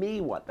from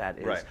me what that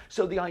is. Right.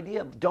 So the idea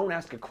of don't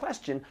ask a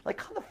question,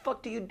 like, how the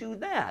fuck do you do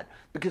that?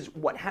 Because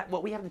what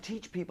we have to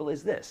teach people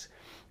is this.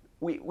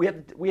 We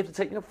have to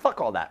say,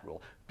 fuck all that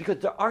rule. Because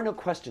there are no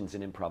questions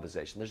in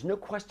improvisation. There's no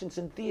questions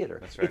in theater.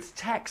 That's right. It's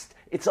text.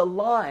 It's a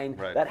line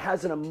Right. that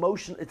has an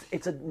emotion.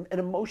 It's an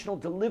emotional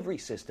delivery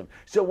system.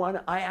 So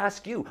when I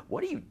ask you,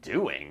 what are you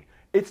doing?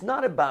 It's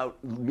not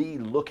about me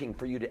looking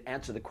for you to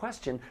answer the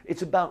question.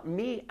 It's about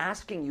me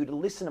asking you to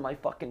listen to my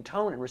fucking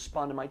tone and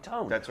respond to my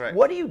tone. That's right.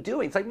 What are you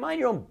doing? It's like, mind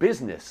your own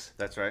business.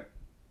 That's right.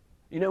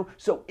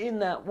 So in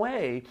that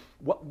way,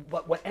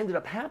 what ended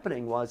up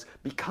happening was,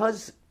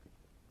 because,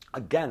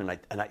 again,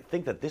 and I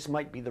think that this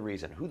might be the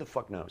reason, who the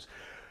fuck knows,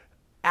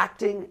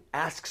 acting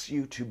asks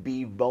you to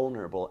be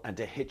vulnerable and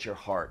to hit your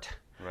heart.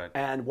 Right.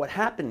 And what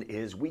happened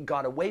is we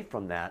got away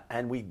from that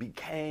and we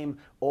became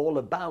all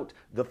about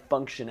the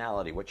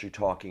functionality, what you're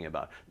talking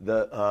about,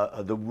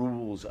 the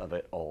rules of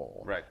it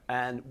all. Right.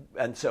 And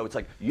so it's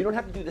like, you don't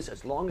have to do this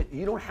as long as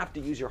you don't have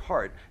to use your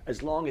heart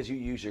as long as you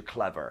use your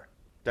clever.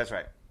 That's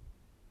right.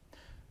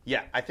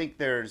 Yeah, I think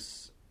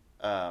there's,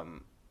 my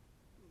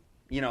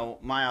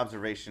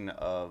observation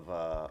of,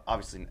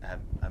 obviously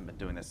I've been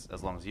doing this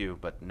as long as you,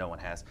 but no one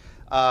has.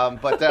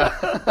 But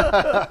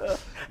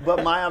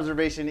my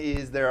observation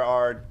is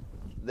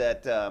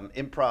that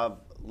improv,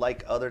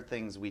 like other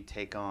things we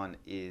take on,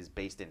 is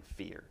based in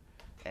fear.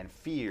 And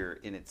fear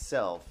in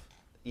itself,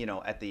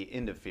 at the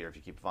end of fear, if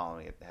you keep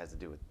following it, has to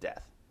do with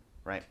death,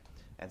 right?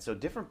 And so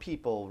different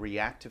people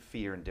react to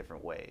fear in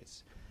different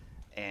ways.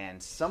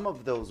 And some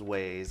of those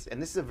ways,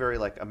 and this is a very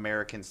like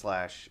American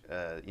slash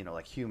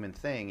like human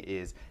thing,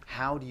 is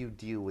how do you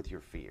deal with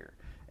your fear?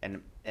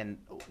 And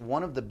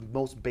one of the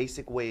most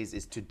basic ways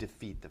is to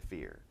defeat the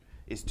fear,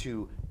 is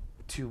to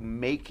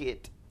make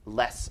it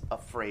less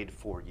afraid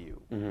for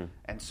you. Mm-hmm.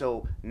 And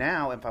so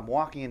now if I'm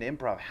walking into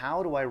improv,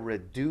 how do I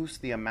reduce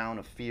the amount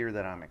of fear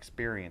that I'm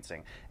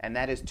experiencing? And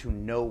that is to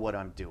know what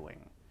I'm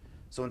doing.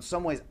 So in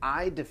some ways,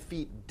 I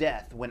defeat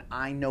death when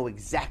I know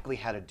exactly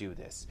how to do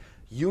this.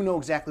 You know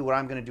exactly what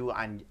I'm going to do.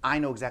 I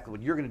know exactly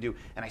what you're going to do.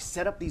 And I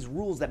set up these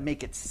rules that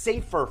make it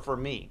safer for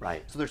me.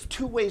 Right. So there's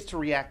two ways to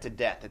react to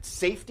death. It's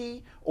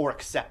safety or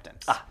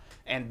acceptance.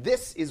 And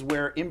this is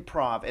where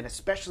improv, and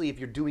especially if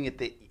you're doing it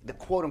the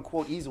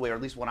quote-unquote easy way, or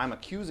at least what I'm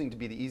accusing to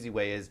be the easy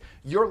way, is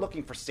you're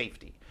looking for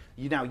safety.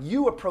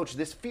 You approach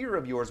this fear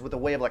of yours with a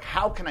way of like,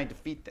 how can I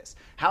defeat this?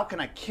 How can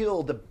I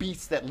kill the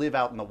beasts that live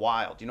out in the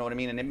wild? You know what I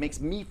mean? And it makes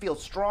me feel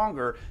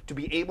stronger to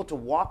be able to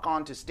walk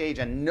onto stage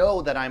and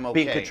know that I'm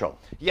okay. Be in control.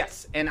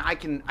 Yes, and I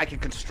can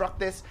construct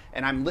this,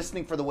 and I'm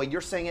listening for the way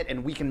you're saying it,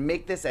 and we can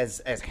make this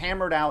as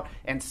hammered out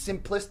and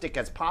simplistic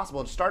as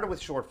possible. It started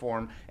with short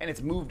form, and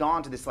it's moved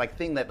on to this like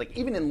thing that like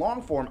even in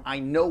long form, I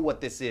know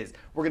what this is.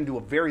 We're going to do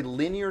a very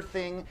linear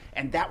thing,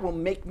 and that will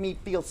make me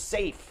feel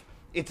safe.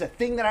 It's a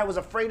thing that I was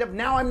afraid of.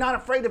 Now I'm not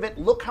afraid of it.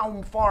 Look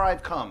how far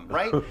I've come,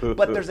 right?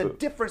 But there's a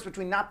difference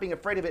between not being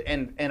afraid of it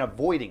and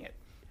avoiding it.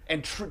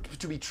 And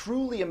to be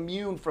truly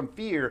immune from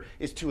fear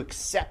is to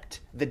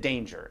accept the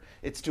danger.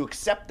 It's to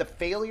accept the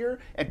failure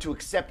and to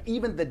accept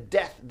even the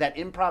death that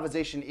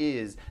improvisation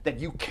is, that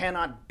you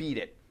cannot beat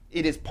it.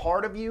 It is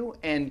part of you,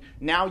 and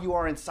now you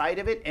are inside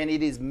of it, and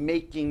it is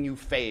making you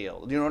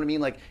fail. You know what I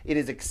mean? Like, it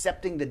is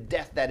accepting the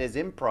death that is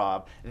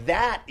improv.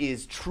 That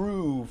is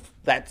true.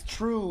 That's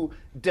true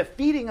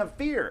defeating of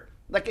fear.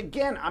 Like,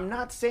 again, I'm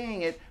not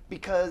saying it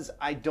because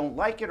I don't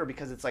like it or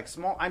because it's like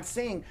small. I'm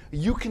saying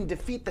you can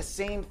defeat the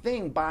same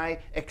thing by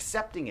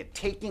accepting it,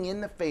 taking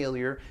in the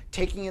failure,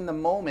 taking in the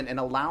moment, and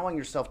allowing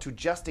yourself to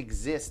just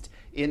exist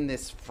in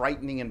this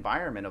frightening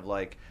environment of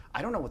like,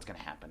 I don't know what's going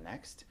to happen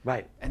next.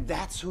 Right. And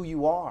that's who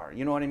you are.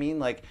 You know what I mean?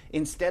 Like,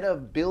 instead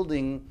of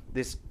building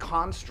this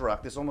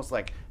construct, this almost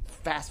like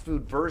fast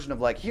food version of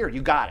like, here,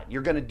 you got it.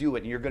 You're going to do it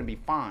and you're going to be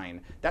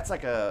fine. That's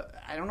like I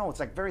don't know, it's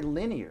like very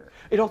linear.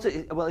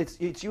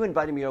 It's you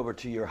inviting me over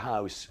to your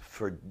house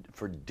for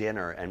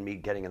dinner and me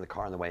getting in the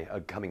car on the way,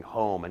 coming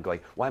home and going,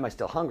 why am I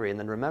still hungry? And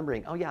then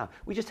remembering, oh yeah,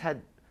 we just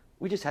had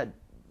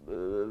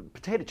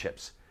potato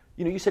chips.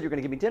 You said you're going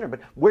to give me dinner,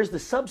 but where's the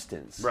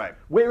substance? Right.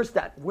 Where's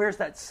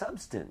that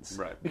substance?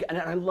 Right. And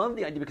I love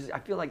the idea because I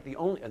feel like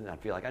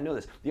I know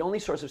this, the only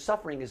source of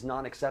suffering is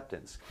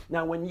non-acceptance.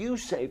 Now, when you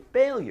say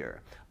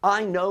failure,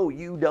 I know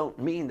you don't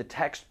mean the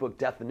textbook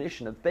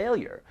definition of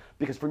failure,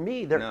 because for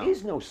me, there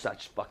is no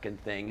such fucking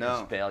thing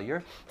as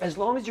failure. As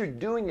long as you're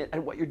doing it,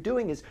 and what you're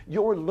doing is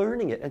you're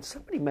learning it. And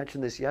somebody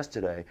mentioned this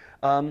yesterday.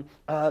 There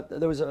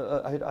was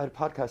I had a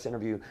podcast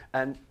interview,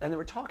 and they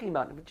were talking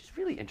about, which is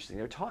really interesting,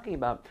 they were talking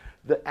about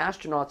the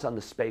astronauts on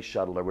the space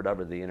shuttle or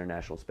whatever, the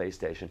International Space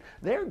Station.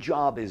 Their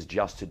job is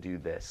just to do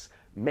this.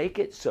 Make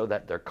it so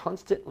that they're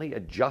constantly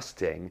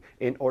adjusting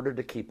in order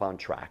to keep on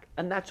track.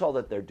 And that's all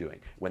that they're doing.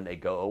 When they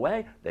go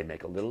away, they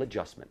make a little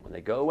adjustment. When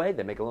they go away,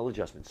 they make a little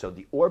adjustment. So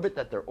the orbit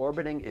that they're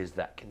orbiting is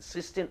that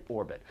consistent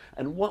orbit.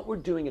 And what we're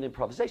doing in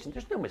improvisation,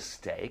 there's no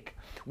mistake.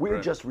 We're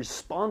just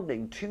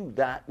responding to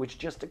that which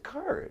just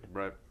occurred.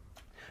 Right.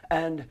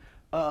 And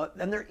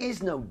there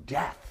is no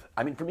death.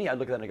 I mean, for me, I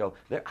look at that and I go,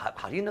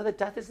 how do you know that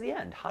death is the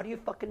end? How do you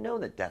fucking know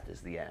that death is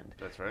the end?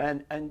 That's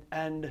right.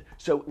 And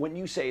so when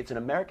you say it's an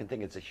American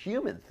thing, it's a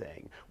human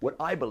thing, what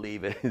I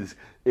believe is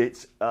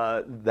it's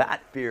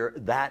that fear,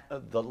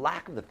 the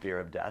lack of the fear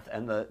of death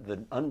and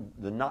the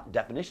not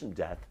definition of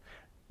death.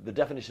 The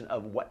definition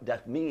of what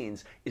death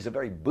means is a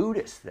very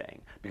Buddhist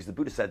thing, because the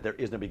Buddha said there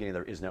is no beginning,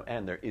 there is no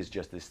end, there is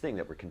just this thing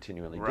that we're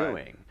continually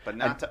doing. But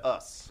not to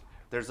us.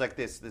 There's like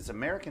this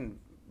American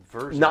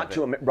version not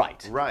of it.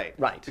 to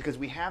right because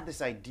we have this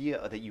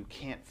idea that you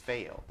can't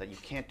fail, that you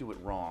can't do it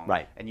wrong,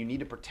 right, and you need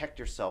to protect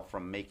yourself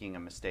from making a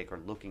mistake or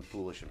looking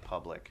foolish in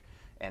public,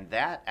 and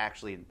that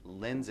actually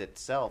lends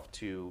itself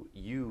to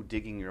you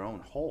digging your own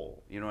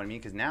hole. You know what I mean?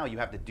 Because now you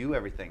have to do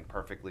everything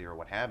perfectly or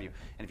what have you,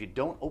 and if you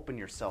don't open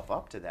yourself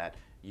up to that,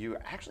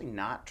 you're actually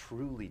not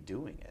truly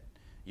doing it.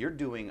 You're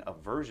doing a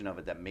version of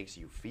it that makes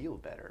you feel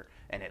better,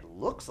 and it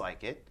looks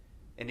like it.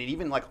 And it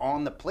even like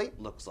on the plate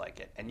looks like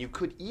it. And you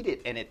could eat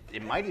it and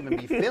it might even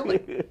be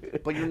filling.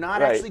 But you're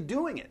not actually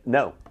doing it.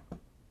 No.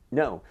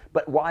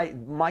 But why?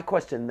 My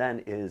question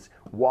then is,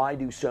 why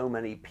do so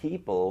many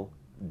people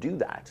do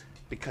that?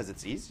 Because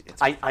it's easy.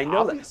 I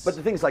know that. But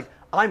the thing is, like,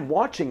 I'm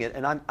watching it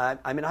and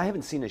I mean, I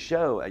haven't seen a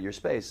show at your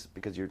space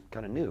because you're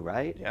kind of new,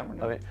 right? Yeah, we're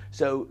new. Okay.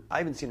 So I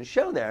haven't seen a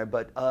show there,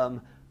 but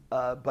a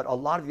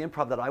lot of the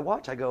improv that I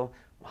watch, I go,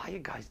 why are you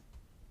guys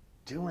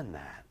doing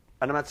that?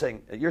 And I'm not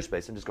saying at your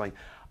space, I'm just going,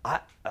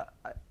 are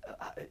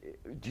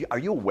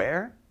you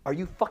aware? Are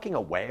you fucking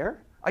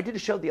aware I did a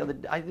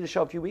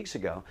show a few weeks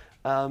ago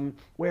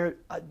where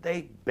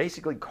they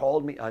basically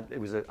called me. It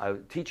was a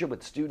teacher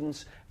with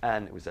students,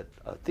 and it was a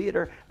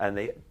theater,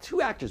 and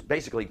two actors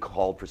basically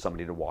called for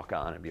somebody to walk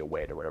on and be a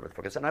waiter or whatever the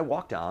fuck it is. And I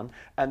walked on,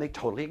 and they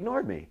totally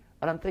ignored me.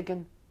 And I'm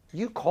thinking,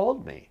 you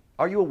called me.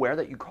 Are you aware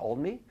that you called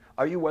me?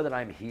 Are you aware that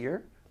I'm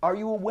here? Are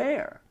you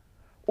aware?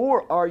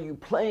 Or are you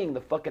playing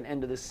the fucking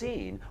end of the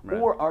scene? Right.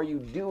 Or are you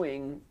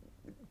doing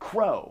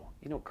Crow?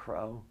 You know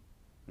Crow?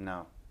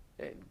 No.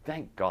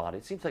 Thank God.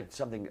 It seems like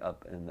something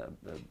up in the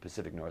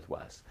Pacific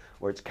Northwest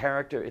where it's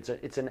character, it's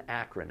an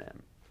acronym.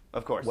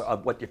 Of course.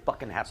 Of what you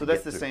fucking have So to that's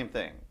get the through. same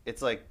thing.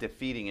 It's like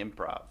defeating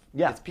improv.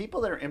 Yeah. It's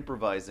people that are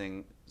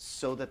improvising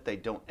so that they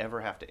don't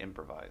ever have to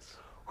improvise.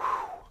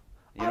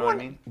 You know what I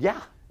mean? Yeah.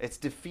 It's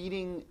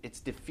defeating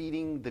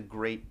the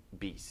great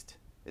beast.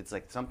 It's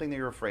like something that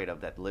you're afraid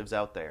of that lives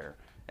out there,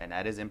 and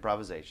that is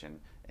improvisation.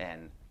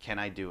 And can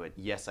I do it?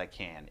 Yes, I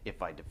can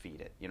if I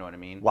defeat it. You know what I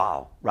mean?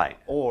 Wow. Right.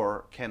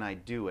 Or can I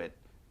do it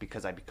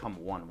because I become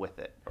one with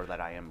it, or that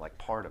I am like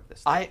part of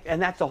this?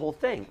 And that's the whole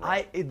thing.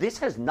 This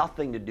has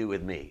nothing to do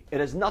with me. It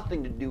has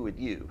nothing to do with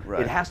you. Right.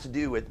 It has to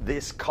do with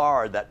this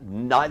car that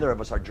neither of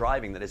us are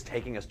driving that is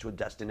taking us to a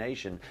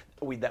destination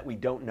that we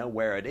don't know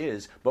where it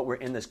is, but we're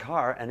in this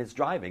car and it's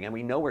driving and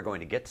we know we're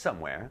going to get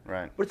somewhere.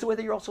 Right. But it's the way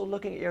that you're also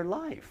looking at your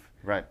life.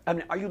 Right. I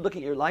mean, are you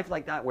looking at your life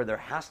like that, where there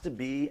has to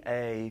be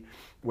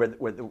where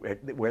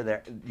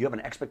you have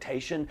an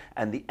expectation,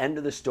 and the end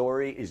of the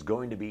story is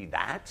going to be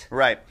that?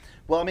 Right.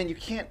 Well, I mean, you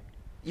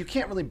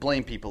can't really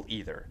blame people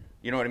either.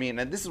 You know what I mean?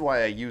 And this is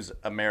why I use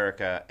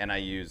America and I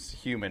use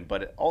human,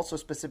 but also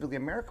specifically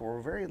America,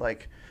 where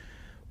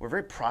we're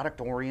very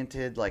product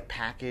oriented, like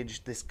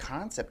packaged this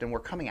concept, and we're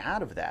coming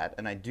out of that.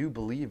 And I do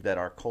believe that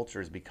our culture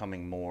is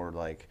becoming more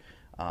like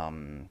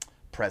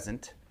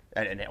present.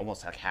 And it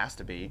almost like has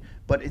to be,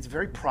 but it's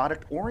very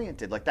product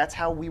oriented. Like that's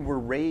how we were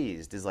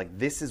raised, is like,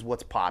 this is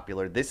what's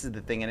popular, this is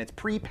the thing, and it's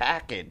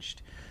prepackaged.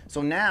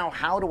 So now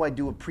how do I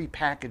do a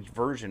prepackaged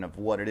version of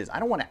what it is? I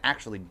don't want to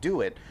actually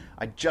do it.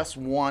 I just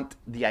want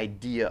the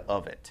idea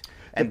of it.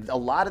 And a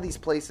lot of these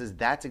places,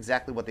 that's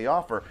exactly what they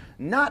offer,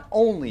 not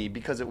only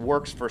because it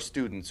works for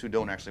students who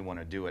don't actually want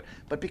to do it,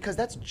 but because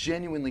that's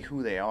genuinely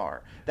who they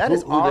are. That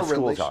is who our the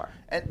schools are.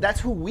 And that's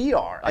who we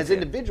are as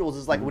individuals.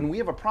 Is like when we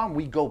have a problem,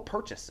 we go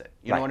purchase it.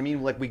 You know what I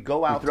mean? Like we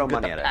go out throw to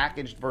get money the at it.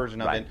 packaged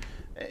version of Right. it.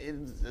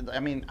 I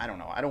mean, I don't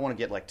know. I don't want to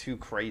get like too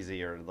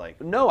crazy or like.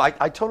 No, I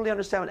totally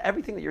understand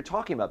everything that you're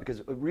talking about,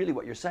 because really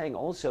what you're saying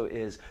also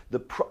is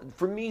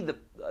for me,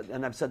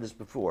 and I've said this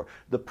before,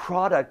 the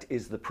product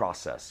is the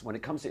process when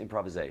it comes to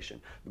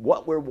improvisation.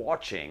 What we're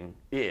watching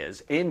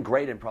in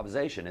great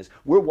improvisation is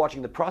we're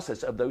watching the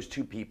process of those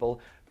two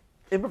people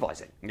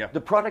improvising. Yeah.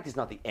 The product is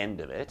not the end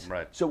of it.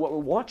 Right. So what we're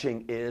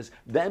watching is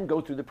them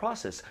go through the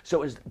process.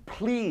 So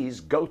please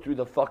go through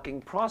the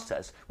fucking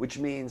process, which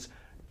means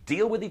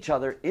deal with each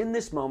other in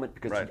this moment,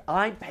 because Right.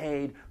 I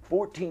paid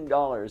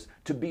 $14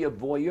 to be a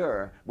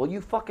voyeur. Well, you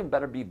fucking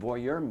better be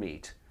voyeur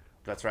meat.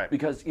 That's right.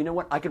 Because you know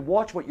what? I could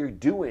watch what you're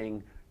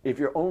doing if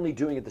you're only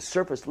doing it at the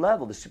surface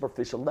level, the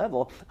superficial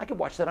level. I could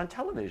watch that on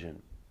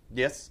television.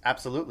 Yes,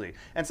 absolutely.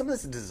 And some of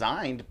this is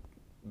designed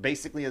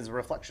basically as a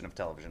reflection of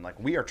television. Like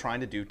we are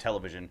trying to do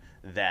television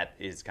that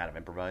is kind of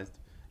improvised.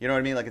 You know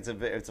what I mean? Like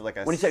it's like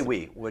a. When you say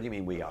we, what do you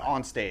mean we are?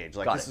 On stage,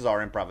 like Got this it. is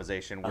our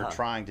improvisation. We're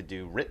trying to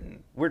do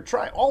written.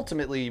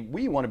 Ultimately,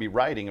 we want to be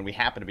writing, and we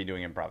happen to be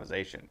doing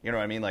improvisation. You know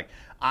what I mean? Like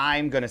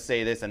I'm going to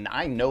say this, and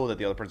I know that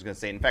the other person's going to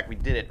say it. In fact, we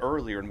did it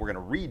earlier, and we're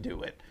going to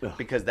redo it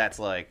because that's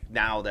like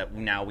now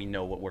we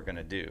know what we're going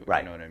to do.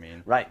 Right. You know what I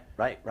mean? Right.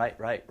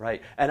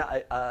 And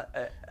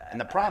And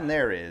the problem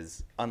there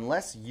is,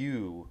 unless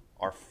you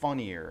are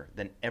funnier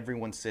than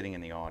everyone sitting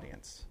in the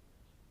audience,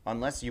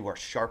 unless you are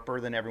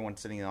sharper than everyone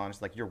sitting in the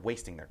audience, like you're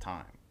wasting their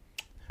time.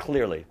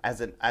 clearly. As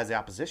the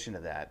opposition to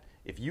that,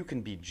 if you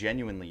can be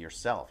genuinely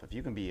yourself, if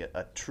you can be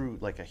a true,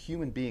 like a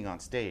human being on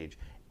stage,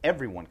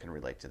 everyone can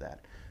relate to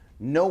that.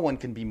 No one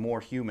can be more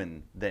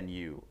human than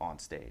you on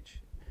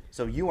stage.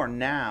 So you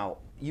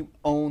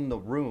own the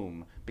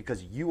room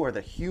because you are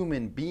the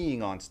human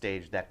being on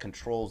stage that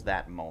controls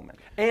that moment.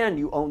 And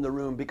you own the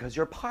room because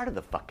you're part of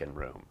the fucking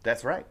room.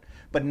 That's right.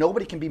 But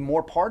nobody can be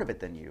more part of it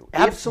than you.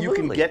 Absolutely. If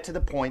you can get to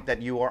the point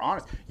that you are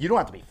honest. You don't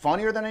have to be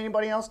funnier than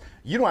anybody else.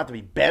 You don't have to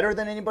be better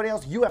than anybody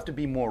else. You have to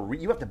be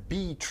you have to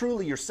be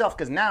truly yourself,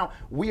 because now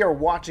we are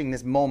watching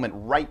this moment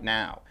right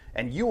now,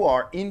 and you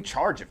are in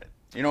charge of it.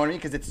 You know what I mean?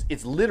 Because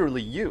it's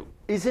literally you.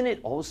 Isn't it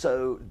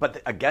also,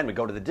 but again, we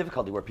go to the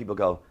difficulty where people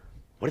go,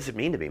 what does it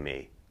mean to be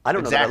me? I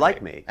don't know that I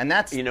like me. And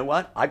that's, you know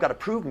what? I've got to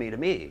prove me to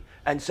me.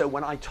 And so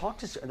when I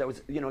talked to, there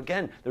was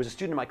a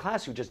student in my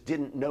class who just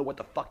didn't know what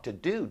the fuck to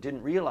do,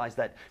 didn't realize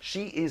that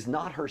she is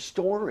not her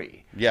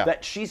story. Yeah.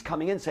 That she's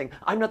coming in saying,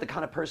 I'm not the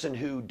kind of person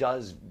who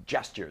does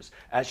gestures.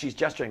 As she's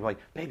gesturing, like,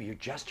 baby, you're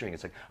gesturing.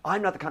 It's like,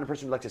 I'm not the kind of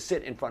person who likes to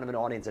sit in front of an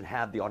audience and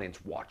have the audience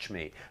watch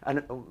me.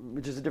 And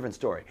which is a different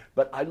story.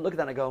 But I look at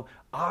that and I go,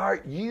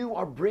 you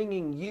are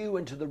bringing you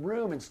into the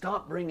room, and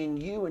stop bringing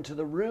you into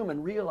the room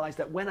and realize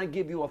that when I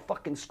give you a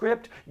fucking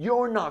script,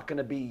 You're not going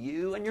to be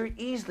you, and you're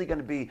easily going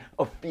to be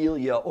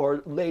Ophelia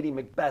or Lady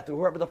Macbeth or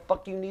whoever the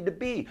fuck you need to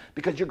be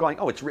because you're going,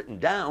 oh, it's written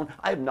down.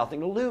 I have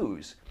nothing to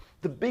lose.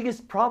 The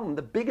biggest problem,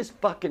 the biggest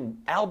fucking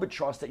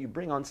albatross that you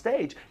bring on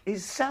stage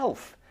is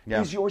self. Yeah.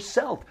 Is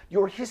yourself,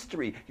 your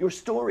history, your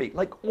story,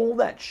 like all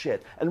that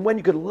shit. And when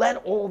you could let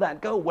all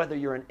that go, whether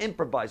you're an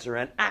improviser,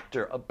 an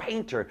actor, a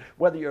painter,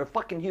 whether you're a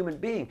fucking human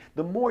being,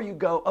 the more you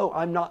go, oh,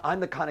 I'm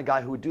the kind of guy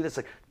who would do this.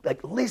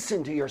 Like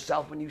listen to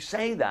yourself when you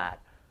say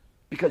that.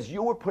 Because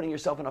you're putting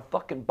yourself in a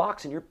fucking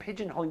box and you're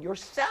pigeonholing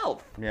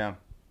yourself. Yeah,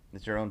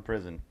 it's your own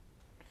prison.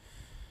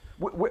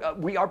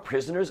 We are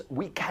prisoners.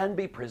 We can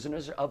be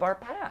prisoners of our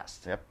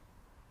past. Yep.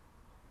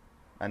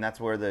 And that's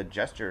where the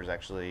gestures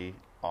actually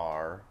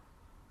are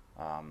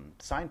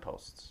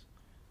signposts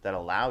that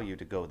allow you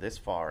to go this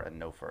far and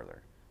no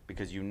further.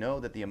 Because you know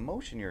that the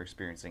emotion you're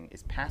experiencing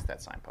is past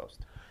that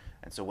signpost.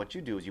 And so what you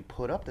do is you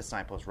put up the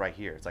signpost right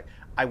here. It's like,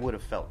 I would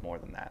have felt more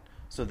than that.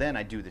 So then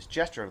I do this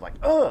gesture of like,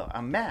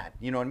 I'm mad.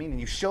 You know what I mean? And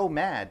you show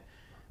mad,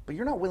 but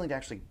you're not willing to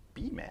actually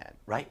be mad.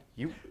 Right.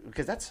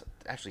 Because that's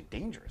actually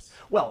dangerous.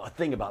 Well, a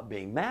thing about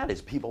being mad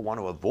is people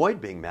want to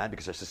avoid being mad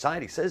because our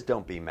society says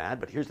don't be mad.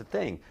 But here's the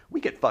thing.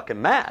 We get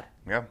fucking mad.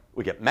 Yeah.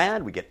 We get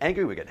mad, we get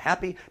angry, we get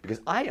happy because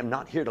I am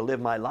not here to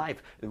live my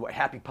life.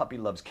 Happy puppy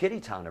loves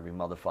kitty town every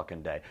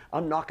motherfucking day.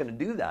 I'm not going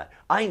to do that.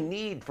 I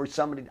need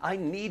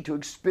to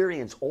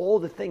experience all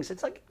the things.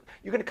 It's like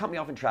you're going to cut me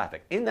off in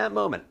traffic. In that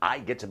moment, I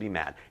get to be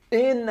mad.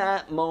 In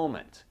that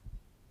moment.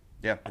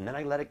 Yeah. And then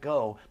I let it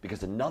go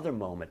because another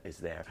moment is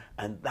there.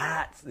 And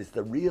that's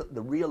the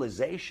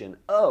realization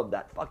of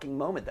that fucking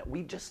moment that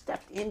we just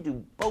stepped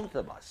into, both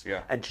of us.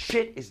 Yeah. And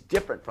shit is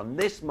different from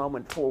this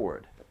moment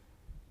forward.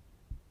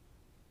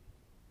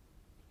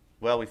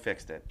 Well, we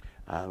fixed it.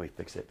 We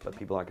fixed it, but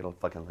people aren't going to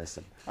fucking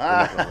listen. They're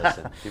not going to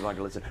listen. People aren't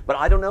going to listen. But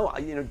I don't know.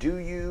 Do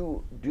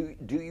you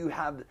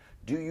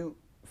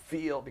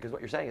feel, because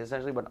what you're saying is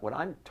essentially what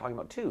I'm talking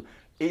about too,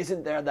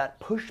 isn't there that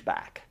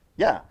pushback?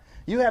 Yeah.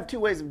 You have two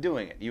ways of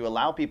doing it. You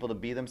allow people to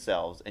be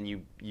themselves, and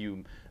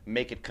you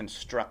make it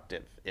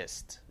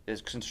constructivist.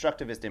 It's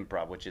constructivist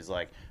improv, which is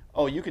like,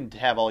 oh, you can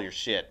have all your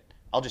shit.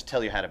 I'll just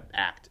tell you how to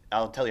act.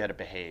 I'll tell you how to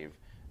behave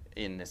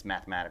in this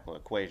mathematical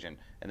equation,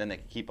 and then they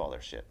can keep all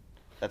their shit.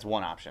 That's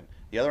one option.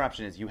 The other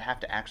option is you have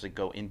to actually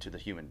go into the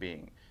human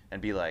being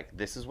and be like,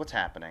 this is what's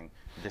happening.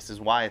 This is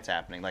why it's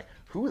happening. Like,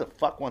 who the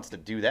fuck wants to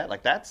do that?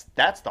 Like, that's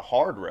the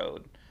hard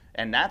road.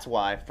 And that's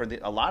why,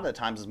 a lot of the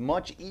times, it's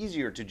much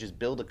easier to just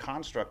build a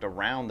construct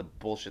around the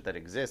bullshit that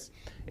exists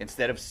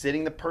instead of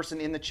sitting the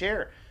person in the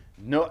chair.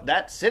 No,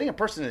 sitting a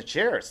person in the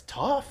chair is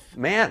tough.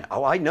 Man,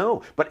 I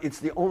know, but it's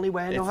the only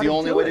way I know how to do it. It's the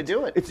only way to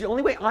do it. It's the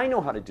only way I know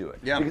how to do it.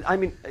 Yeah.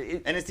 Because,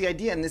 and it's the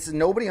idea, and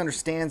nobody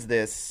understands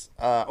this,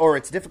 or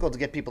it's difficult to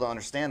get people to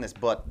understand this,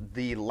 but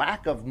the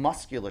lack of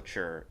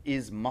musculature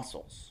is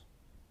muscles.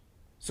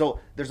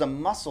 So there's a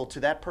muscle to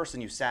that person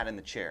you sat in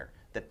the chair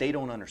that they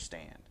don't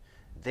understand.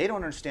 They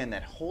don't understand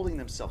that holding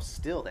themselves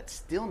still, that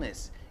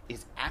stillness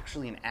is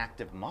actually an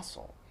active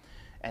muscle.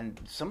 And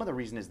some of the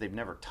reason is they've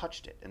never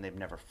touched it and they've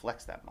never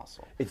flexed that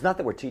muscle. It's not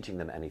that we're teaching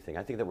them anything.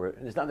 I think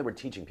it's not that we're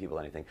teaching people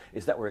anything.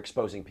 It's that we're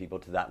exposing people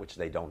to that which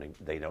they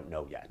don't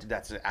know yet.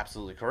 That's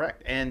absolutely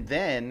correct. And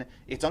then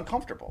it's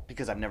uncomfortable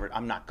because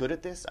I'm not good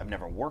at this. I've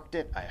never worked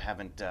it. I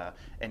haven't.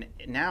 And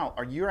now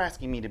you're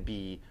asking me to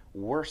be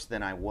worse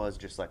than I was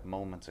just like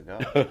moments ago?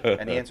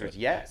 And the answer is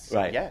yes.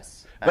 Right.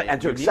 Yes.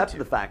 And to accept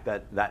the fact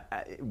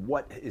that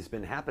what has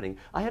been happening.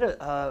 I had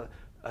a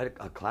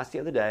class the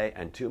other day,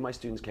 and two of my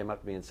students came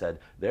up to me and said,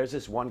 there's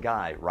this one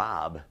guy,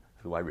 Rob,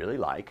 who I really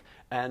like,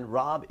 and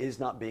Rob is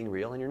not being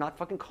real, and you're not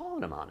fucking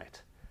calling him on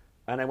it.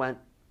 And I went,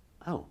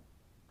 oh,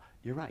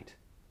 you're right.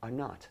 I'm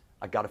not.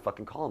 I got to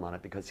fucking call him on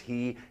it because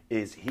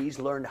he's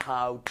learned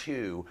how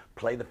to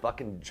play the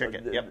fucking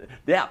chicken. Yep.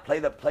 Yeah, play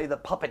the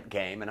puppet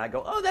game. And I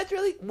go, oh, that's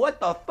really, what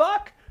the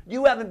fuck?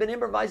 You haven't been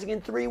improvising in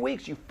 3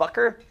 weeks, you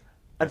fucker.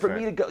 And That's for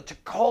right. me to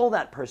call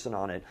that person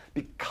on it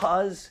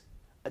because,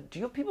 do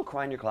you have people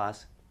cry in your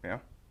class? Yeah.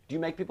 Do you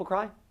make people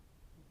cry?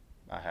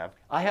 I have.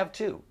 I have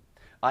too.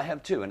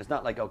 And it's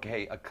not like,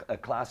 okay, a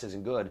class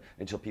isn't good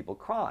until people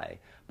cry.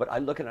 But I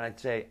look at it and I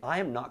say, I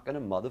am not going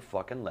to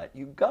motherfucking let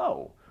you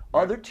go.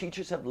 Right. Other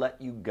teachers have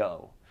let you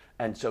go.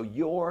 And so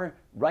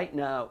right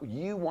now,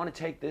 you want to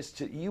take this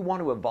you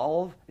want to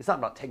evolve. It's not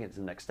about taking it to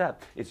the next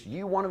step. It's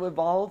you want to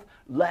evolve.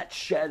 Let's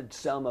shed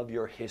some of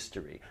your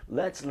history.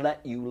 Let's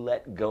let you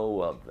let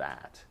go of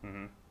that.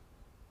 Mm-hmm.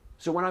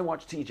 So when I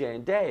watch TJ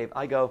and Dave,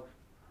 I go,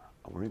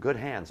 we're in good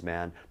hands,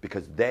 man,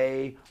 because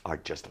they are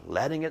just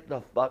letting it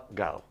the fuck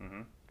go.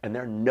 Mm-hmm. And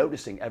they're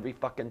noticing every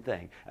fucking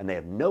thing. And they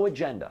have no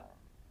agenda.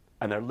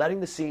 And they're letting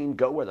the scene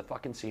go where the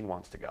fucking scene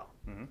wants to go.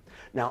 Mm-hmm.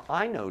 Now,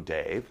 I know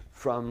Dave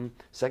from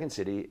Second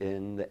City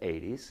in the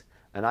 80s,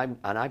 and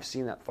I've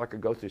seen that fucker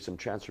go through some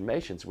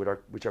transformations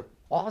which are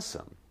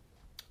awesome.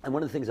 And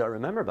one of the things I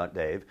remember about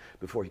Dave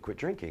before he quit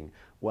drinking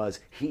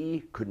was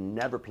he could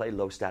never play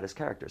low-status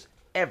characters,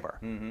 ever,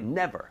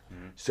 never.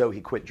 Mm-hmm. So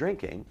he quit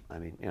drinking. I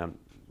mean,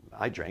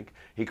 I drink.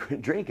 He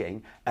quit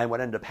drinking, and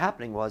what ended up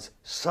happening was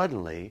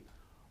suddenly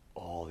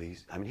all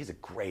these. I mean, he's a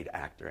great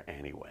actor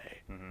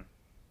anyway. Mm-hmm.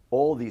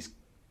 All these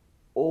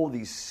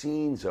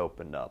scenes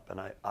opened up,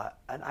 and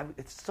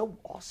it's so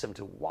awesome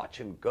to watch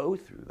him go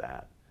through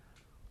that.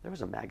 There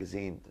was a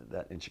magazine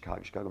that in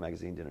Chicago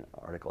Magazine did an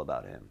article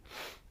about him,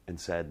 and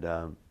said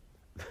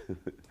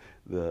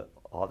the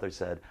author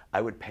said,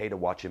 "I would pay to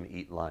watch him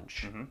eat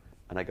lunch,"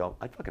 and I go,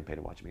 "I'd fucking pay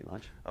to watch him eat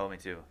lunch." Oh, me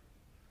too.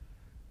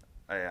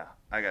 Oh, yeah,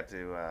 I got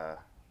to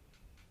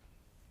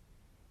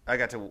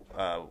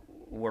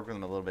work with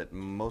him a little bit,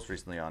 most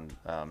recently on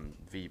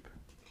Veep.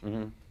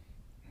 Mm-hmm.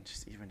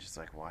 Just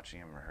like watching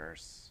him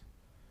rehearse.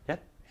 Yeah.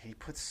 He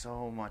puts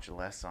so much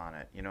less on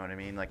it. You know what I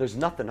mean? Like there's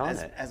nothing on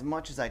it. As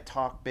much as I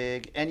talk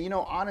big, and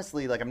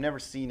honestly, like I've never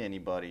seen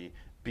anybody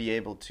be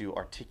able to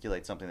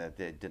articulate something that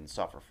they didn't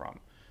suffer from.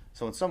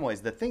 So in some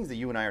ways, the things that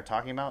you and I are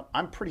talking about,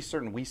 I'm pretty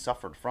certain we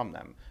suffered from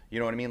them. You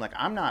know what I mean? Like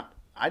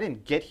I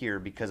didn't get here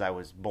because I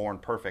was born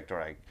perfect,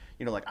 or I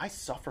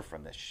suffer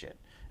from this shit.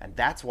 And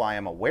that's why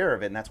I'm aware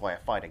of it, and that's why I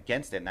fight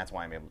against it, and that's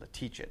why I'm able to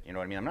teach it. You know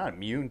what I mean? I'm not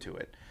immune to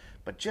it.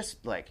 But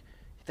just like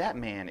that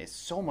man is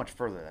so much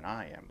further than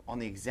I am on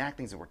the exact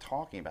things that we're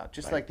talking about.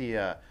 Just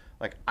right.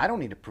 Like I don't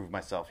need to prove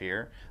myself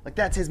here. Like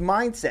that's his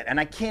mindset, and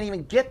I can't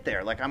even get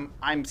there. Like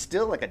I'm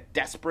still like a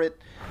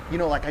desperate,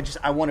 like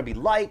I want to be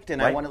liked,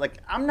 and right. I want to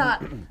I'm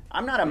not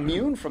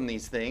immune from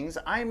these things.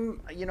 I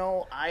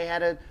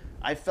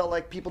felt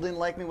like people didn't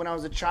like me when I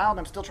was a child.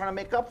 I'm still trying to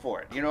make up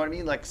for it. You know what I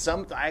mean? Like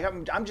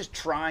I'm just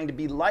trying to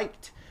be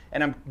liked.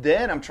 And I'm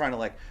trying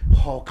to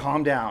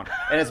calm down.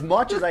 And as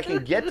much as I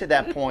can get to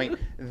that point,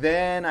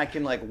 then I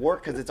can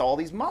work, because it's all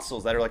these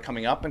muscles that are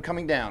coming up and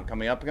coming down,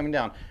 coming up and coming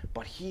down.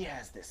 But he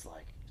has this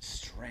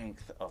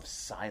strength of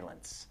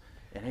silence.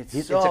 And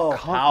it's so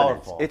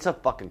powerful. It's a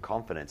fucking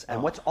confidence.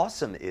 And what's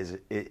awesome is,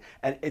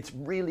 and it's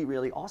really,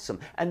 really awesome.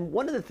 And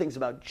one of the things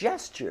about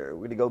gesture,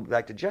 we're going to go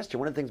back to gesture.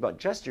 One of the things about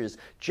gesture is,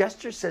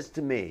 gesture says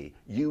to me,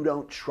 you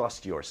don't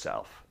trust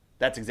yourself.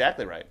 That's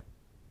exactly right.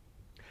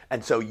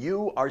 And so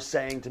you are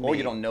saying to me... Or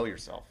you don't know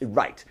yourself.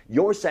 Right.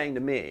 You're saying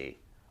to me,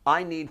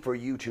 I need for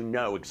you to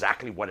know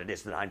exactly what it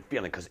is that I'm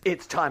feeling, because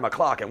it's time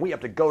o'clock and we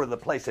have to go to the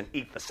place and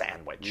eat the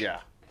sandwich.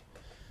 Yeah.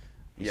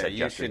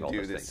 You should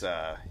do this.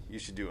 You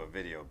should do a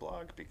video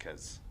blog,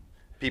 because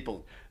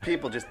people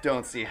just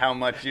don't see how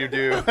much you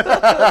do.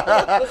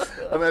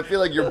 I feel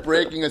like you're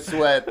breaking a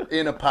sweat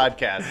in a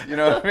podcast. You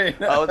know what I mean?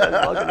 Oh, then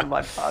welcome to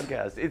my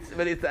podcast. It's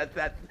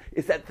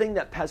that thing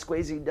that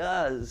Pasquesi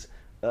does.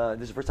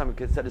 This is the first time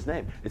I said his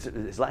name. It's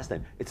his last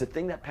name. It's a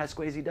thing that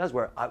Pasquesi does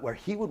where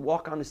he would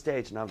walk on the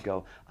stage and I would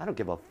go, I don't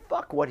give a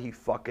fuck what he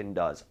fucking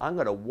does. I'm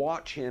going to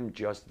watch him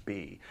just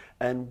be.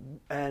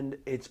 And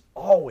it's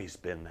always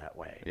been that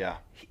way. Yeah.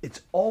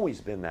 It's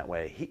always been that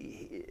way.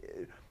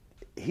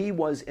 He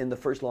was in the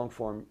first long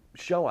form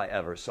show I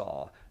ever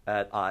saw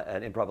at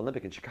Improv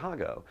Olympic in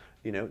Chicago.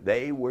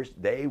 They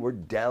were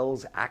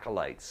Dell's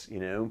acolytes,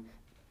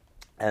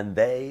 and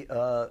they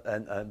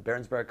and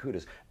Barron's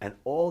Barracudas and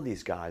all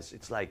these guys.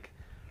 It's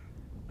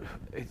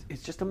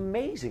just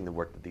amazing the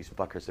work that these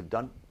fuckers have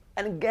done.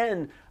 And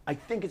again, I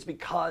think it's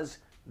because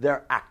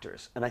they're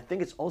actors, and I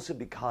think it's also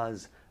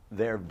because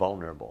they're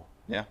vulnerable.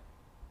 Yeah.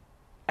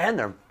 And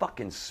they're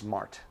fucking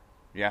smart.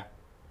 Yeah.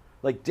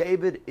 Like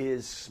David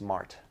is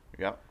smart.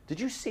 Yep. Did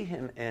you see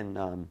him in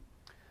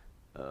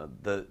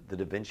the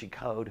Da Vinci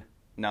Code?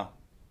 No.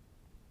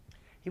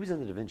 He was in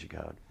the Da Vinci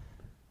Code,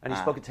 and he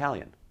spoke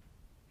Italian.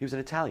 He was an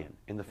Italian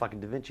in the fucking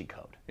Da Vinci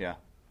Code. Yeah.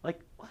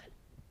 Like, what?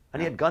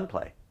 And he had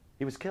gunplay.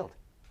 He was killed.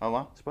 Oh,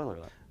 wow. Spoiler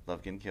alert.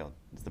 Love getting killed.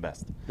 It's the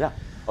best. Yeah.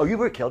 Oh, you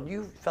were killed?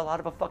 You fell out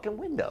of a fucking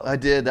window. I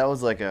did. That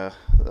was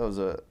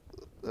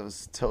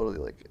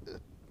totally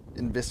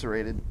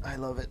eviscerated. I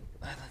love it.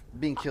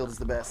 Being killed is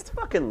the best.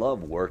 I fucking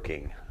love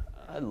working.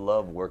 I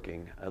love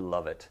working. I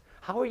love it.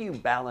 How are you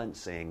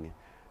balancing?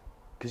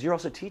 Because you're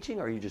also teaching,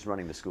 or are you just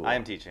running the school? I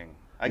am teaching.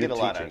 I get a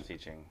lot out of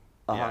teaching.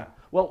 Uh-huh. Yeah.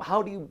 Well,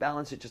 how do you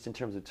balance it just in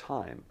terms of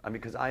time? I mean,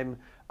 because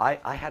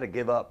I had to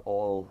give up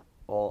all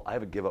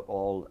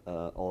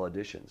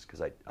auditions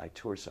because I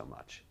tour so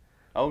much.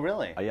 Oh,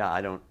 really? Yeah,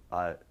 I don't.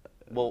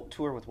 Well,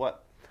 tour with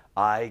what?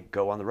 I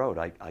go on the road.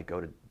 I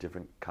go to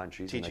different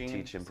countries Teaching? and I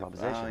teach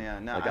improvisation. Oh, yeah.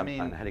 No,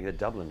 I'm heading to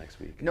Dublin next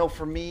week. No,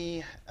 for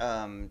me,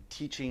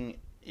 teaching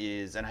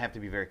is, and I have to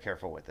be very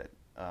careful with it,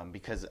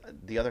 because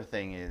the other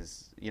thing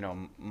is,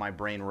 my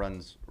brain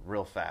runs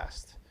real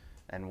fast.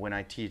 And when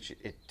I teach,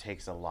 it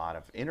takes a lot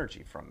of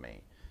energy from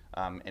me.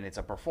 And it's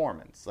a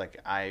performance. Like,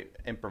 I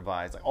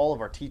improvise. Like, all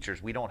of our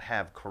teachers, we don't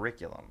have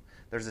curriculum.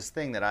 There's this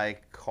thing that I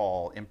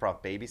call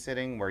improv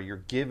babysitting, where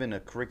you're given a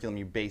curriculum.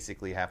 You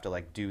basically have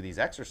to do these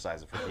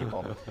exercises for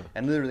people,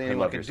 and literally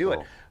anyone can do it.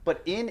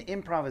 But in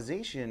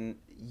improvisation,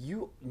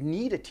 you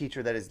need a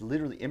teacher that is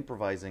literally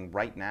improvising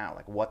right now,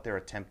 like what they're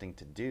attempting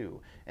to do.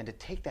 And to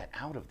take that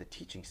out of the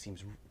teaching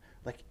seems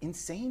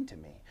insane to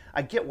me.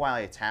 I get why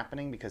it's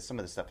happening, because some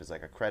of the stuff is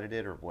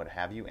accredited or what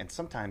have you, and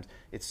sometimes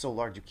it's so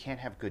large you can't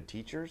have good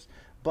teachers.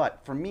 But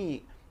for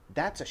me,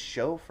 that's a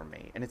show for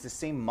me, and it's the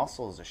same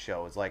muscle as a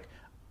show. It's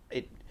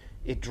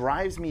it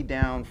drives me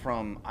down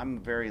from, I'm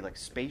very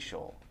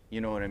spatial,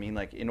 You know what I mean?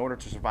 Like, in order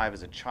to survive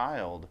as a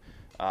child,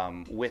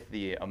 with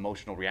the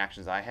emotional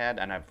reactions I had,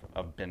 and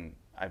I've been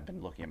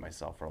looking at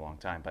myself for a long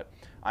time, but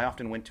I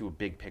often went to a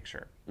big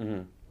picture.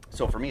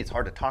 So for me, it's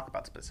hard to talk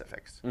about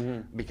specifics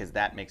because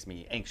that makes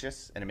me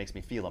anxious and it makes me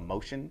feel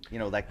emotion. You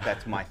know, like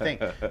that's my thing.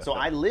 So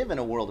I live in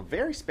a world of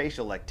very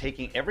spatial, like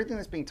taking everything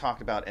that's being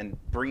talked about and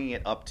bringing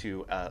it up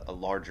to a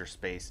larger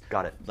space.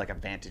 Got it. Like a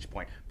vantage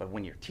point. But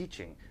when you're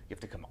teaching, you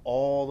have to come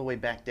all the way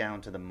back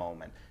down to the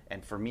moment.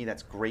 And for me,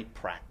 that's great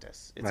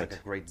practice. It's like a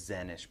great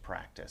Zen-ish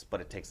practice,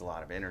 but it takes a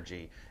lot of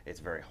energy.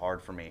 It's very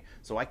hard for me.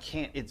 So I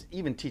can't, it's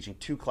even teaching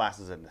 2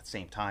 classes at the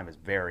same time is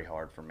very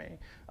hard for me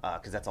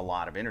because that's a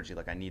lot of energy.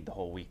 Like I need the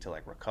whole week to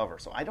like recover.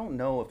 So I don't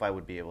know if I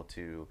would be able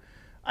to,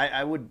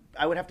 I would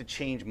have to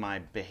change my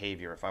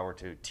behavior if I were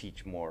to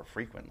teach more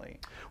frequently.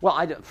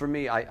 Well, for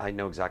me, I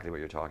know exactly what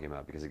you're talking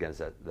about because again,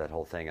 it's that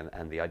whole thing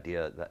and the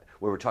idea that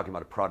we were talking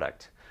about a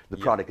product. The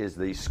product is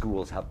these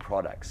schools have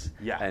products.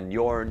 Yeah. And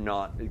you're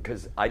not,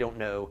 because I don't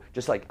know,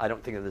 just like I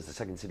don't think that there's a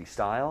Second City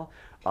style.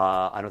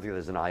 I don't think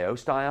there's an IO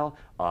style.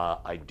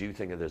 I do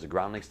think that there's a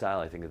Groundlink style.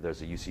 I think that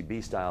there's a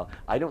UCB style.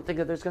 I don't think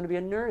that there's going to be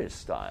a Nerdist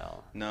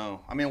style.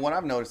 No. I mean, what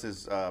I've noticed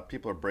is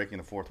people are breaking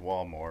the fourth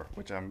wall more,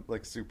 which I'm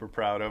like super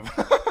proud of.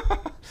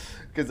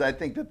 Because I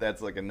think that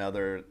that's like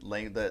another,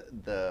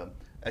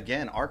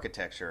 again,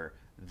 architecture.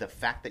 The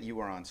fact that you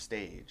are on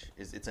stage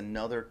it's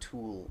another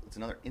tool, it's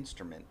another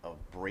instrument of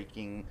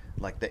breaking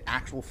like the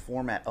actual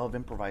format of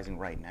improvising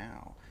right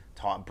now.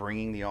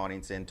 Bringing the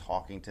audience in,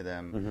 talking to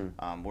them.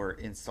 We're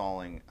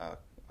installing,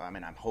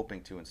 I'm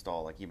hoping to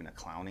install like even a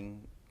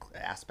clowning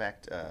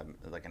aspect,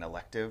 like an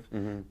elective,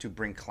 to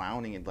bring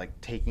clowning and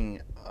like taking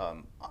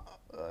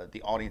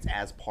the audience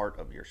as part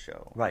of your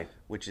show, right?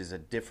 Which is a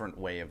different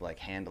way of like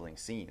handling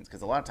scenes,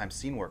 because a lot of times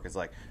scene work is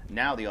like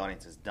now the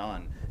audience is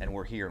done and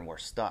we're here and we're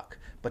stuck,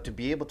 but to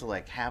be able to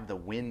like have the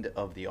wind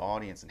of the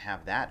audience and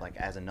have that like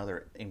as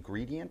another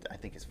ingredient, I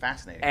think is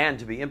fascinating. And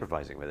to be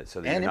improvising with it,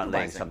 so that and you're not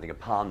laying something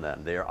upon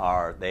them. They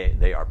are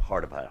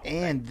part of it.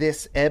 And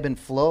this ebb and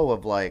flow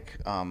of like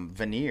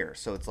veneer.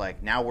 So it's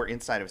like now we're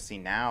inside of a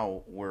scene.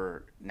 Now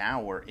we're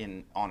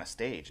on a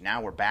stage.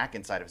 Now we're back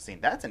inside of a scene.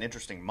 That's an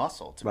interesting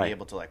muscle to be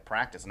able to like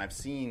practice. And I've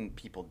seen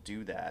people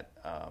do that.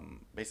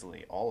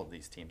 Basically, all of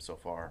these teams so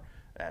far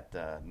at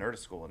Nerdist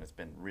School, and it's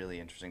been really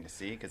interesting to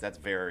see because that's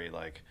very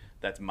like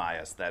that's my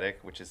aesthetic,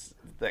 which is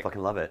like,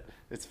 fucking love it.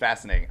 It's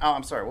fascinating. Oh,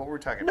 I'm sorry. What were we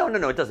talking about?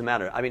 No, it doesn't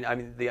matter. I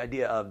mean, the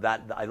idea of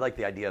that. I like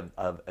the idea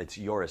of it's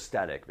your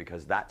aesthetic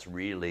because that's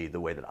really the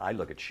way that I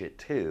look at shit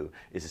too.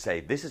 Is to say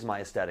this is my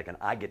aesthetic and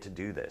I get to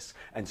do this.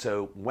 And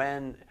so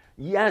when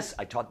yes,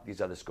 I taught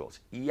these other schools.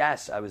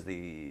 Yes, I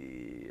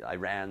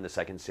ran the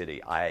Second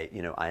City.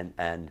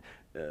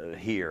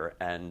 Here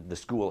and the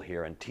school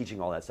here and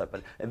teaching all that stuff.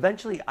 But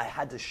eventually I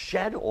had to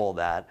shed all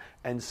that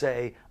and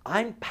say,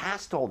 I'm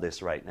past all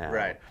this right now.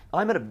 Right.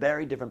 I'm at a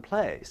very different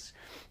place.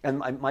 And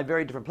my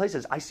very different place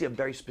is I see a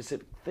very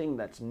specific thing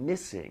that's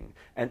missing.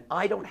 And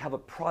I don't have a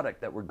product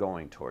that we're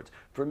going towards.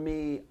 For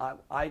me,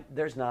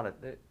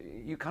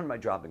 you come to my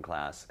drop-in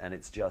class and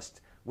it's just,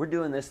 we're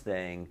doing this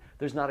thing.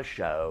 There's not a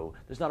show.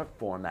 There's not a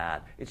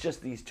format. It's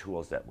just these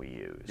tools that we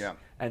use. Yeah.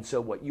 And so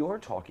what you're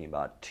talking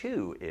about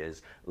too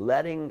is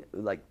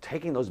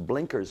taking those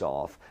blinkers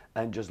off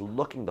and just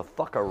looking the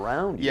fuck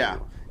around you. Yeah.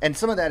 And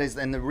some of that is,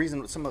 and the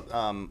reason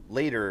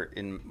later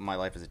in my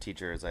life as a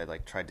teacher, as I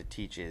like tried to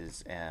teach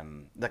is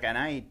and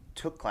I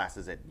took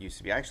classes at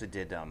UCB. I actually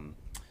did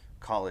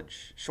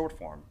college short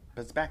form,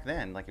 but it's back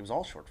then like it was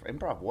all short form.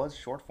 Improv was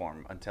short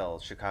form until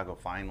Chicago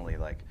finally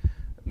like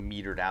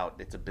metered out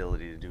its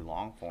ability to do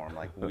long form.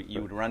 Like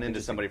you would run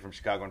into somebody from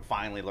Chicago and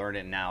finally learn it,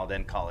 and now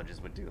then colleges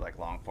would do like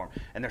long form.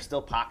 And there's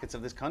still pockets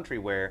of this country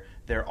where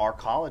there are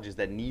colleges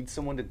that need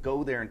someone to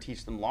go there and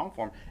teach them long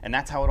form, and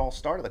that's how it all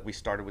started. Like we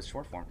started with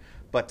short form,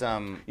 but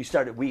you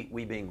started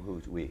we being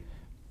who's we.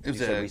 It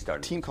was a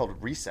team called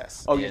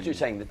Recess. Oh, you're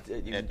saying that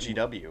at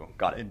GW.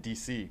 Got it. In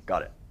DC.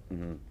 Got it.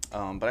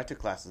 Mm-hmm. But I took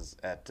classes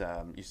at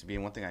UCB,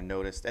 and one thing I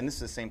noticed, and this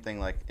is the same thing,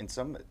 like to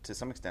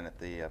some extent at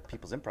the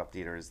People's Improv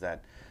Theater, is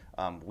that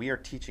we are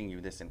teaching you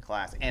this in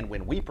class, and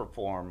when we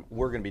perform,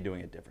 we're going to be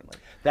doing it differently.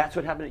 That's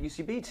what happened at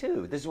UCB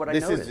too. This is what I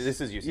noticed. This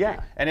is UCB,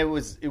 yeah. And it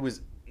was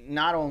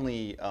not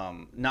only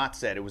not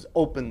said, it was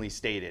openly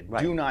stated.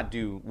 Right. Do not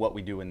do what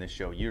we do in this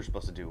show. You're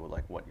supposed to do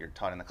like what you're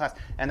taught in the class.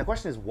 And the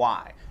question is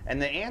why?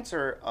 And the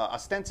answer,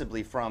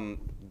 ostensibly from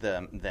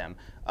them,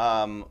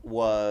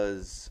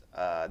 was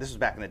this was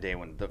back in the day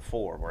when the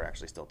 4 were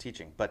actually still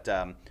teaching, but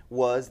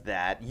was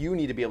that you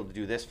need to be able to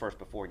do this first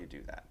before you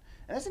do that.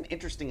 And that's an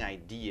interesting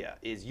idea.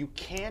 Is you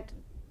can't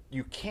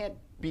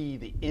be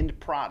the end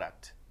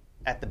product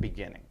at the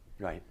beginning.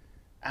 Right.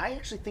 I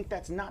actually think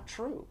that's not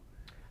true.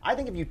 I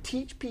think if you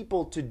teach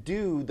people to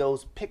do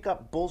those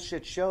pick-up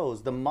bullshit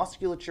shows, the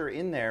musculature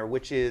in there,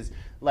 which is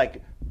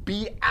like,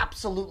 be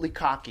absolutely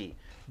cocky.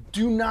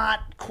 Do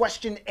not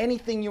question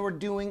anything you are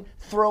doing.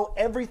 Throw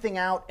everything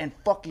out and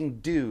fucking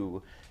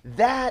do.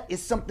 That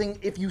is something,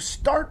 if you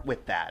start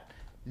with that,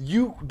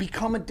 you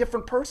become a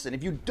different person.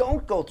 If you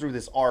don't go through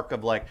this arc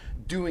of like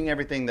doing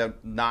everything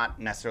not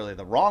necessarily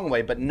the wrong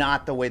way, but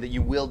not the way that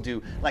you will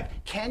do,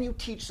 like, can you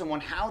teach someone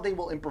how they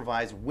will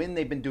improvise when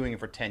they've been doing it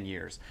for 10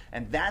 years?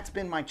 And that's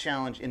been my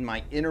challenge in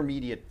my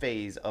intermediate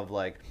phase of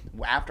like,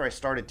 after I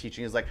started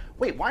teaching, is like,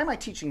 wait, why am I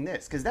teaching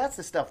this? Because that's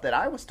the stuff that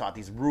I was taught,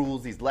 these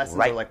rules, these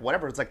lessons, or like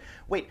whatever. It's like,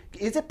 wait,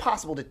 is it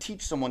possible to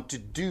teach someone to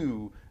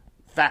do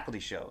faculty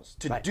shows,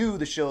 to do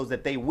the shows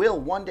that they will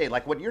one day,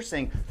 like what you're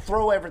saying,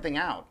 throw everything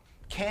out?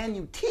 Can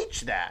you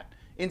teach that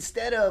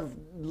instead of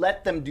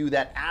let them do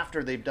that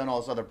after they've done all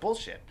this other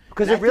bullshit?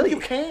 Because it really,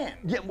 you can.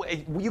 Yeah,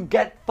 you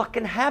get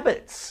fucking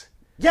habits.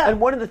 Yeah. And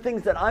one of the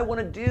things that I want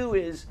to do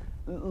is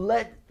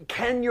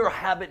can your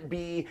habit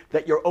be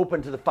that you're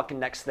open to the fucking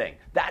next thing?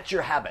 That's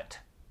your habit.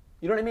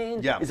 You know what I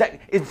mean? Yeah. Is that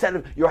instead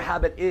of your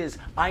habit is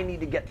I need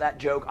to get that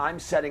joke, I'm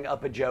setting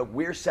up a joke,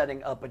 we're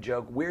setting up a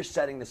joke, we're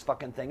setting this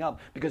fucking thing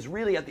up. Because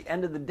really at the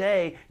end of the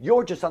day,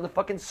 you're just on the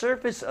fucking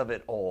surface of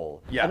it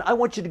all. Yeah. And I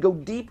want you to go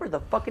deeper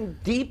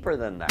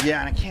than that. Yeah,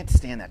 and I can't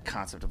stand that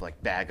concept of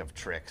like bag of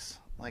tricks.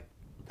 Like,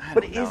 I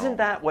don't know. Isn't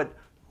that what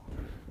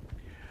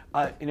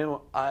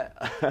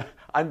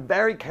I'm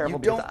very careful.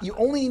 You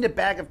only need a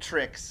bag of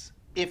tricks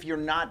if you're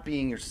not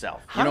being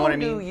yourself. You know what I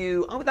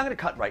mean? I'm going to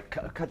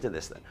cut to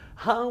this then.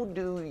 How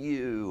do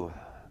you,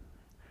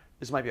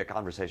 this might be a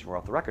conversation we're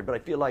off the record, but I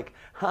feel like,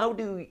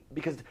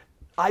 because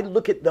I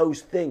look at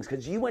those things,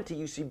 because you went to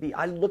UCB,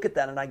 I look at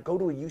that and I go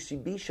to a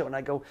UCB show and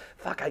I go,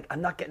 fuck,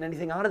 I'm not getting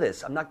anything out of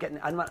this. I'm not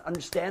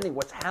understanding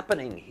what's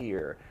happening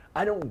here.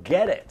 I don't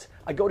get it.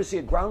 I go to see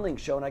a Groundling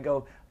show and I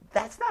go,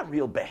 that's not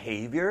real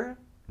behavior.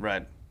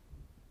 Right.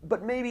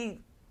 But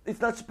maybe it's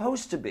not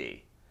supposed to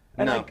be.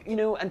 And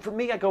no. And for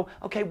me, I go,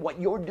 okay, what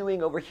you're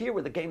doing over here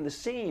with the game, the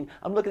scene,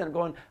 I'm looking at it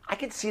going, I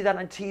can see that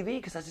on TV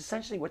because that's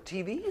essentially what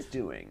TV is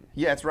doing.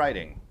 Yeah, it's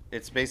writing.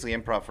 It's basically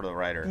improv for the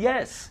writer.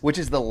 Yes. Which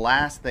is the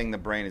last thing the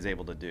brain is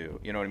able to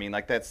do. You know what I mean?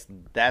 Like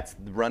that's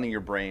running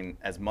your brain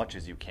as much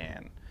as you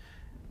can.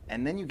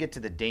 And then you get to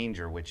the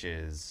danger, which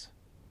is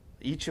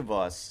each of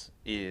us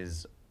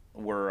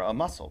we're a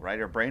muscle, right?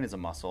 Our brain is a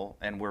muscle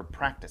and we're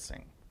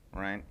practicing,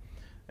 right?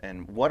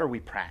 And what are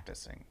we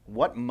practicing?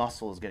 What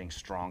muscle is getting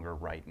stronger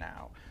right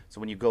now? So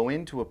when you go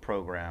into a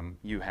program,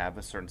 you have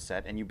a certain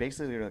set, and you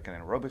basically are like an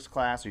aerobics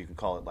class, or you can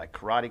call it like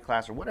karate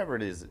class, or whatever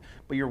it is,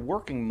 but you're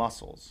working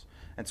muscles.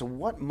 And so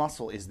what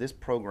muscle is this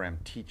program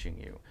teaching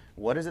you?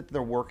 What is it that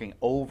they're working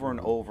over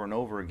and over and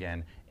over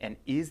again, and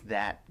is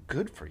that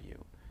good for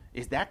you?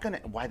 Is that going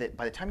to, by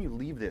the time you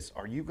leave this,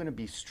 are you going to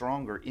be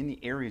stronger in the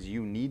areas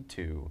you need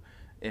to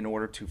in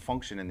order to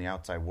function in the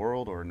outside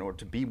world, or in order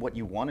to be what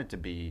you wanted to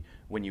be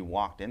when you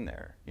walked in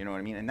there? You know what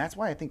I mean? And that's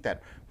why I think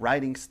that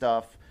writing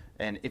stuff,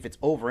 and if it's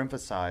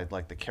overemphasized,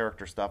 like the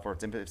character stuff, or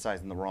it's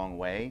emphasized in the wrong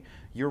way,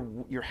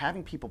 you're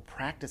having people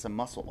practice a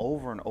muscle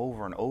over and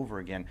over and over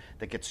again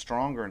that gets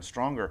stronger and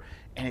stronger,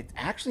 and it's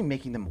actually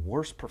making them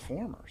worse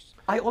performers.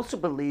 I also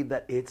believe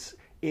that it's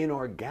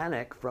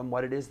inorganic from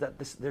what it is that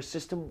their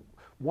system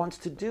wants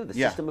to do. The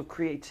system of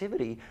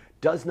creativity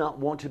does not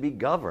want to be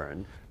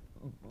governed.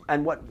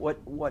 And what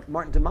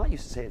Martin DeMott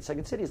used to say at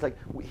Second City is like,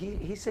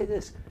 he say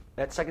this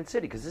at Second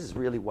City, because this is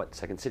really what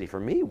Second City for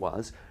me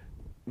was.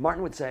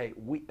 Martin would say,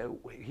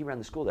 he ran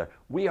the school there,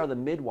 we are the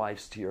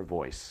midwives to your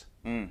voice.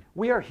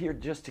 We are here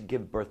just to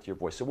give birth to your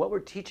voice. So what we're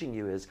teaching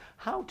you is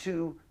how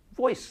to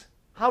voice.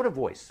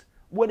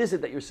 What is it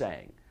that you're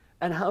saying?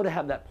 And how to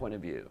have that point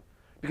of view.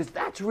 Because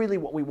that's really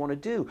what we want to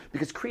do.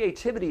 Because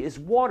creativity is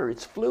water,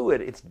 it's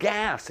fluid, it's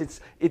gas,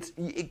 it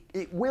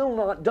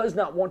does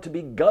not want to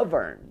be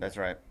governed. That's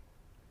right.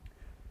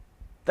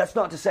 That's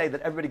not to say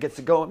that everybody gets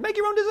to go and make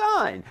your own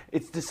design.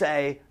 It's to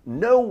say,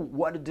 know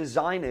what a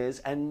design is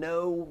and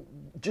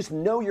just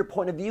know your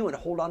point of view and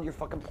hold on to your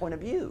fucking point of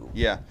view.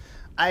 Yeah.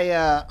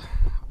 I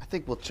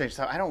think we'll change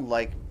that. I don't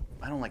like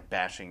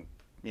bashing,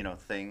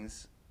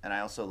 things. And I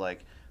also I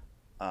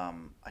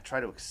try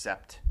to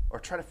accept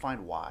or try to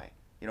find why.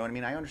 You know what I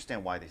mean? I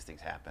understand why these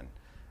things happen.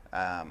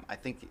 I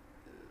think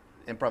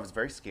improv is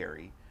very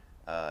scary.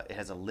 It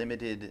has a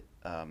limited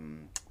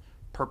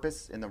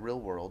purpose in the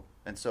real world.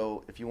 And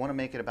so if you want to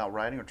make it about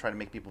writing or try to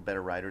make people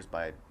better writers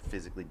by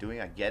physically doing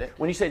it, I get it.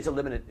 When you say it's a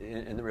limited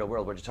in the real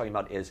world, what you're talking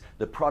about is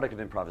the product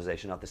of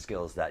improvisation, not the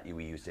skills that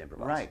we use to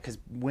improvise. Right, because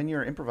when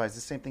you're improvised,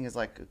 the same thing as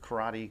like a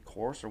karate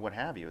course or what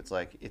have you. It's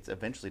like it's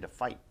eventually to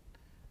fight.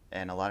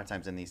 And a lot of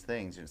times in these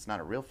things, it's not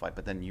a real fight,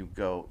 but then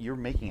you're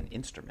making an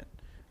instrument.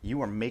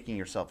 You are making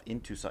yourself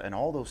into something, and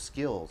all those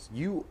skills,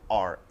 you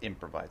are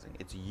improvising.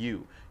 It's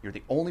you. You're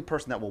the only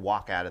person that will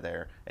walk out of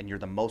there, and you're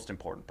the most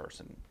important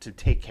person to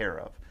take care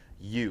of.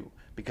 You,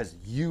 because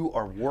you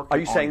are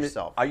working on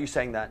yourself. Are you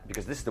saying that,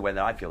 because this is the way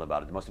that I feel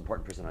about it, the most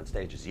important person on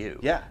stage is you.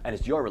 Yeah. And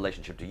it's your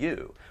relationship to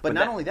you. But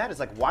not only that, it's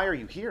like, why are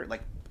you here?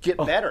 Like, get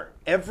better.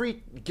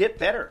 Get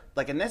better.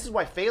 Like, and this is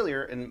why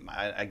failure, and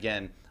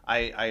again,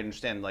 I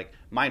understand, like,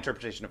 my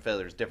interpretation of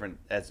failure is different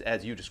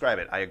as you describe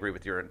it. I agree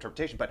with your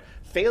interpretation, but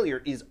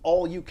failure is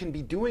all you can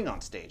be doing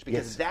on stage,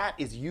 because that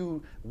is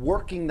you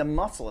working the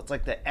muscle. It's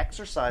like the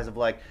exercise of,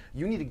 like,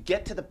 you need to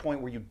get to the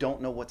point where you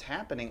don't know what's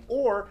happening,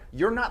 or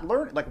you're not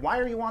learning. Like, why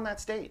are you on that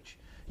stage?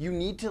 You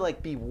need to,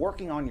 like, be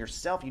working on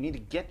yourself. You need to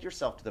get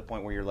yourself to the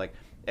point where you're, like,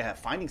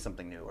 finding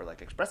something new, or,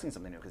 like, expressing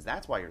something new, because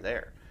that's why you're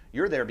there.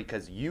 You're there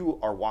because you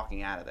are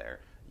walking out of there.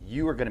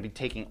 You are going to be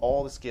taking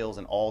all the skills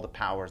and all the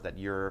powers that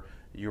you're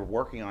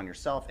working on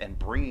yourself and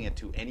bringing it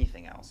to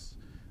anything else.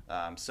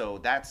 So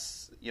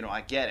that's,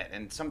 I get it.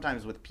 And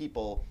sometimes with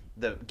people,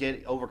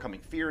 overcoming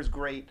fear is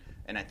great.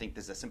 And I think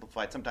this is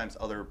simplified. Sometimes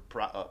other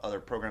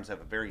programs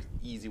have a very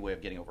easy way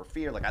of getting over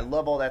fear. Like, I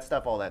love all that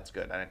stuff. All that's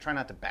good. And I try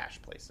not to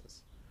bash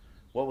places.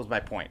 What was my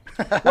point?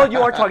 Well, you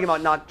are talking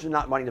about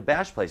not wanting to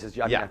bash places.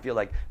 I mean, I feel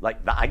like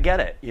I get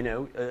it.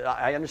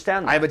 I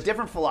understand that. I have a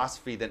different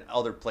philosophy than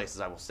other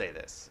places. I will say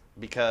this,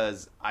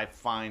 because I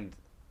find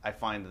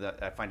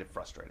it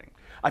frustrating.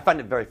 I find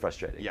it very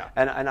frustrating. Yeah.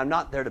 And I'm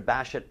not there to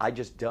bash it. I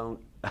just don't.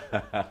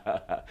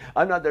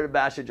 I'm not there to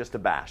bash it just to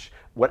bash.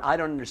 What I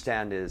don't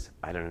understand is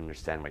I don't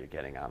understand what you're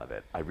getting out of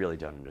it. I really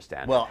don't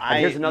understand. Well,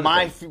 here's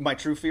another thing. My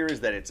true fear is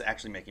that it's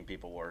actually making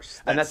people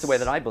worse. And that's the way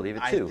that I believe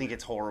it too. I think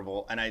it's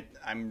horrible, and I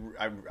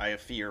have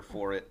fear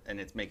for it, and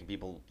it's making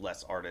people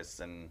less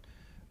artists, and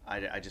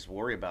I just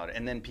worry about it.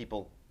 And then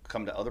people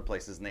come to other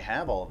places and they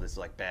have all of this,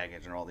 like,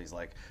 baggage and all these,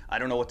 like, I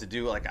don't know what to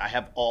do. Like, I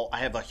have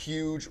a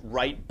huge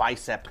right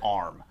bicep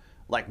arm.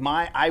 Like,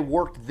 I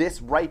worked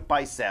this right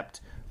bicep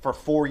for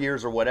 4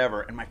 years or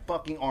whatever, and my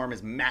fucking arm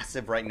is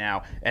massive right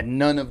now, and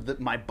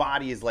my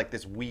body is like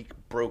this weak,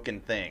 broken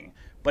thing.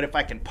 But if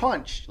I can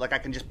punch, like, I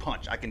can just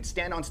punch. I can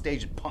stand on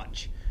stage and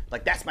punch.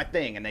 Like, that's my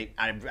thing, and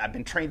I've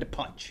been trained to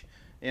punch.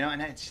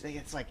 And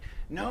it's like,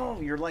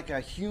 no, you're like a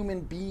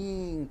human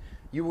being.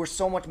 You were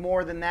so much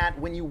more than that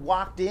when you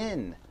walked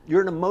in.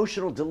 You're an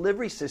emotional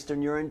delivery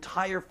system. You're an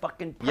entire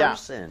fucking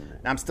person.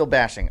 Yeah. I'm still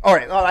bashing. All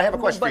right. Well, I have a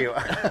question for you.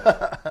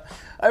 I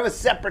have a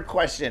separate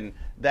question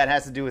that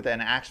has to do with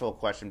an actual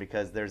question,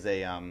 because there's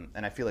and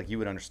I feel like you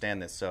would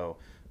understand this. So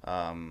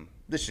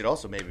this should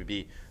also maybe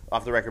be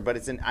off the record,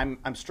 but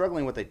I'm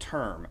struggling with a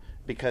term,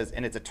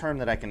 and it's a term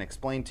that I can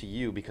explain to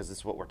you because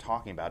it's what we're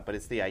talking about. But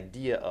it's the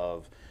idea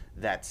of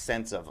that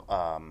sense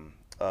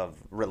of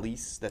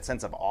release, that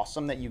sense of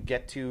awesome that you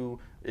get to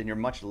in your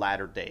much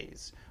latter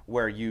days,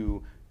 where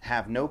you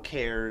have no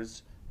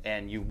cares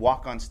and you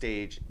walk on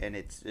stage and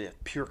it's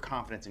pure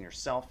confidence in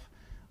yourself,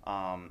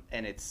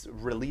 and it's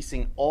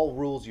releasing all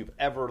rules you've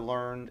ever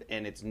learned,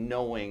 and it's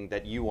knowing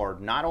that you are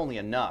not only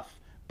enough,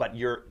 but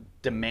you're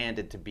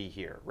demanded to be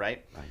here,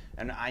 right?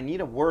 And I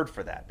need a word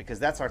for that, because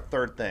that's our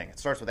third thing. It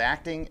starts with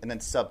acting and then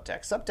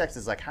subtext. Subtext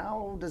is like,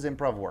 how does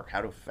improv work?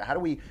 How do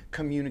we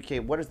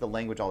communicate? What is the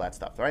language? All that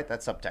stuff, right?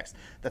 That's subtext.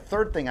 The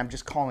third thing I'm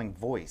just calling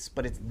voice,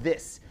 but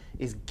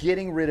it's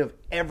getting rid of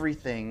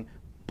everything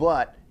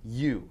but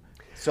you.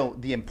 So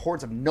the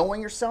importance of knowing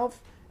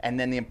yourself, and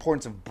then the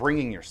importance of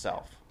bringing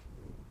yourself.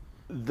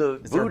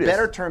 Is there a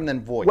better term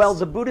than voice? Well,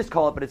 the Buddhists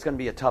call it, but it's going to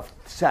be a tough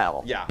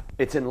sell. Yeah.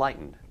 It's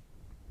enlightened.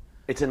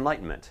 It's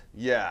enlightenment.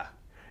 Yeah.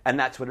 And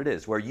that's what it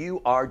is, where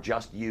you are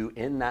just you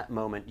in that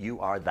moment. You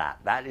are that.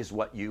 That is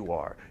what you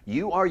are.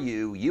 You are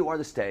you. You are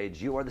the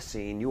stage. You are the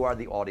scene. You are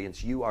the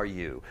audience. You are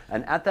you.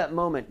 And at that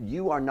moment,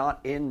 you are not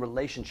in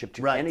relationship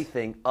to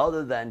anything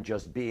other than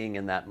just being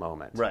in that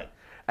moment. Right.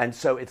 And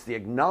so it's the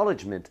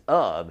acknowledgement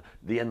of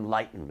the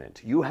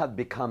enlightenment. You have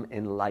become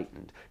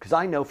enlightened. Because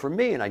I know for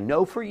me, and I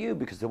know for you,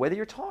 because the way that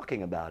you're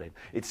talking about it,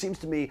 it seems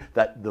to me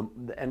that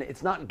and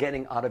it's not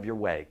getting out of your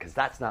way, because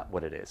that's not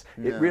what it is.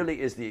 Yeah. It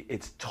really is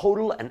it's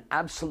total and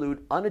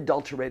absolute,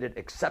 unadulterated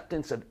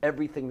acceptance of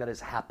everything that is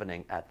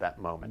happening at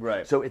that moment.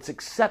 Right. So it's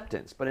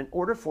acceptance. But in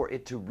order for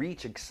it to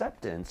reach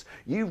acceptance,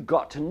 you've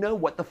got to know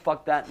what the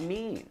fuck that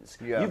means.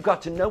 Yeah. You've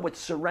got to know what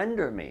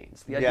surrender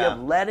means. The idea of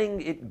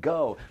letting it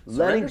go.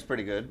 Surrender's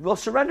pretty good. Well,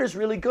 surrender is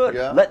really good.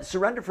 Yeah.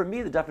 Surrender, for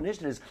me, the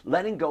definition is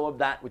letting go of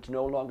that which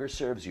no longer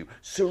serves you.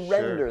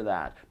 Surrender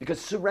that.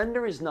 Because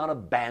surrender is not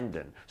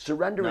abandon.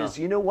 Surrender is,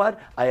 you know what?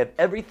 I have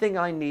everything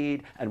I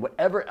need, and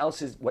whatever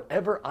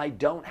I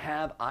don't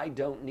have, I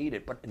don't need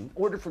it. But in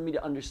order for me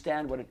to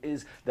understand what it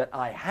is that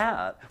I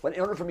have, in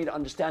order for me to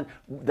understand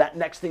that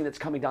next thing that's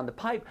coming down the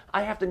pipe,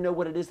 I have to know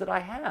what it is that I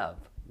have.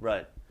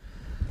 Right.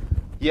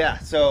 Yeah,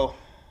 so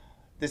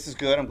this is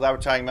good. I'm glad we're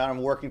talking about it.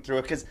 I'm working through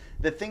it. Because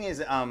the thing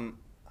is,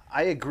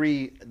 I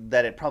agree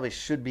that it probably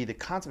should be the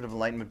concept of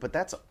enlightenment, but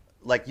that's,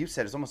 like you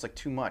said, it's almost like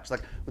too much.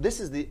 Like, this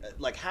is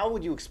how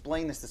would you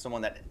explain this to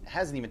someone that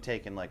hasn't even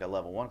taken like a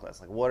level 1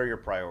 class? Like, what are your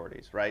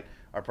priorities, right?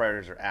 Our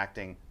priorities are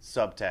acting,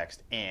 subtext,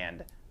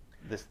 and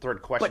this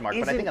third question mark.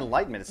 But I think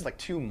enlightenment, it's like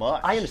too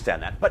much. I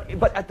understand that.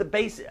 But at the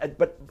base,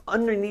 but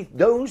underneath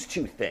those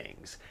two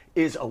things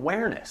is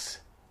awareness.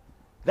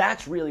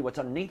 That's really what's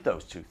underneath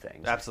those two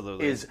things.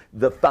 Absolutely. Is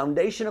the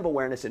foundation of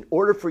awareness. In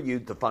order for you,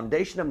 the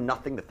foundation of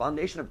nothing, the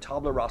foundation of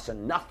tabula rasa,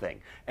 nothing.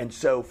 And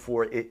so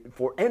for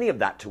any of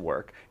that to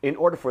work, in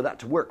order for that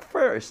to work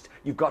first,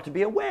 you've got to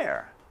be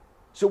aware.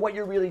 So what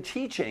you're really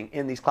teaching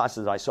in these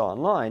classes I saw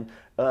online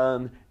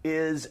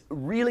is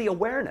really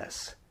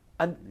awareness.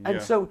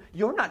 And so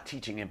you're not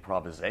teaching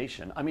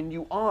improvisation. I mean,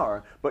 you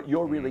are, but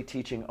you're really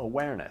teaching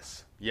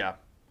awareness. Yeah.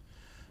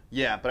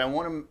 Yeah, but I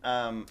want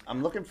to.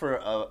 I'm looking for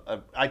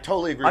I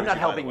totally agree. I'm not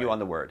helping you on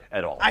the word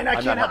at all.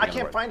 I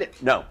can't find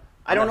it. No.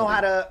 I don't know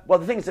how to. Well,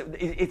 the thing is,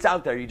 it's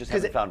out there. You just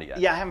haven't found it yet.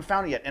 Yeah, I haven't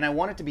found it yet, and I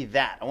want it to be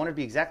that. I want it to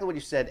be exactly what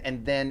you said,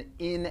 and then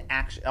in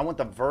action. I want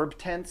the verb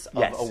tense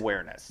of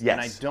awareness. Yes.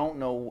 And I don't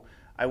know.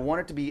 I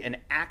want it to be an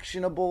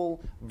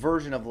actionable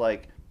version of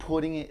like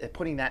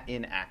putting that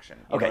in action.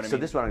 Okay, so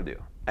this is what I'm going to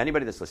do.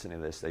 Anybody that's listening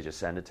to this, they just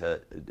send it to,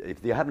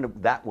 if you happen to,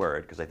 that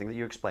word, because I think that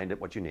you explained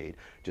it, what you need,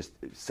 just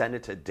send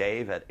it to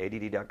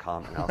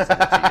dave@add.com and I'll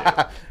send it to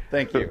you.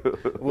 Thank you.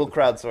 We'll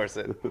crowdsource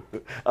it.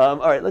 All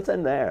right, let's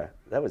end there.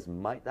 That was oh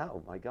my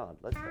God.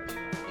 Let's start.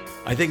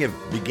 I think if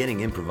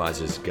beginning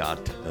improvisers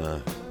got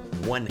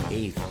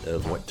 1/8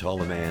 of what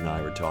Ptolemy and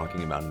I were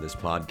talking about in this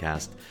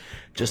podcast,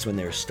 just when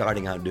they were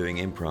starting out doing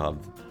improv,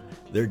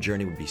 their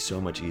journey would be so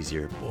much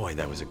easier. Boy,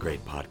 that was a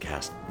great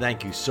podcast.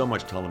 Thank you so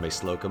much, Ptolemy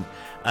Slocum.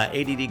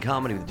 ADD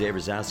Comedy with Dave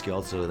Razowsky.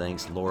 Also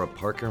thanks Laura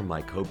Parker,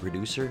 my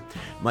co-producer.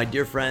 My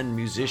dear friend,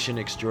 musician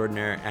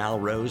extraordinaire Al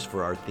Rose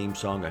for our theme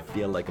song, I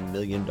Feel Like $1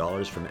 Million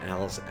from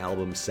Al's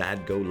album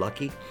Sad Go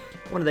Lucky.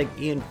 I want to thank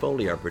Ian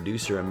Foley, our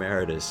producer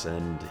emeritus,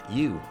 and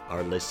you,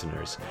 our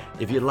listeners.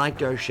 If you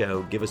liked our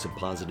show, give us a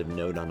positive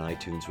note on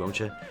iTunes, won't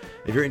you?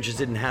 If you're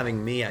interested in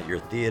having me at your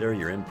theater,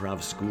 your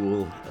improv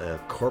school, a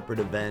corporate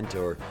event,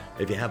 or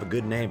if you have a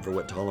good name for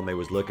what Ptolemy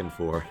was looking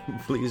for,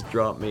 please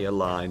drop me a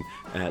line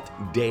at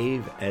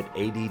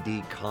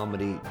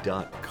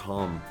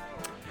dave@addcomedy.com.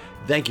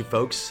 Thank you,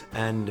 folks,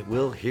 and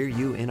we'll hear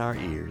you in our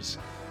ears.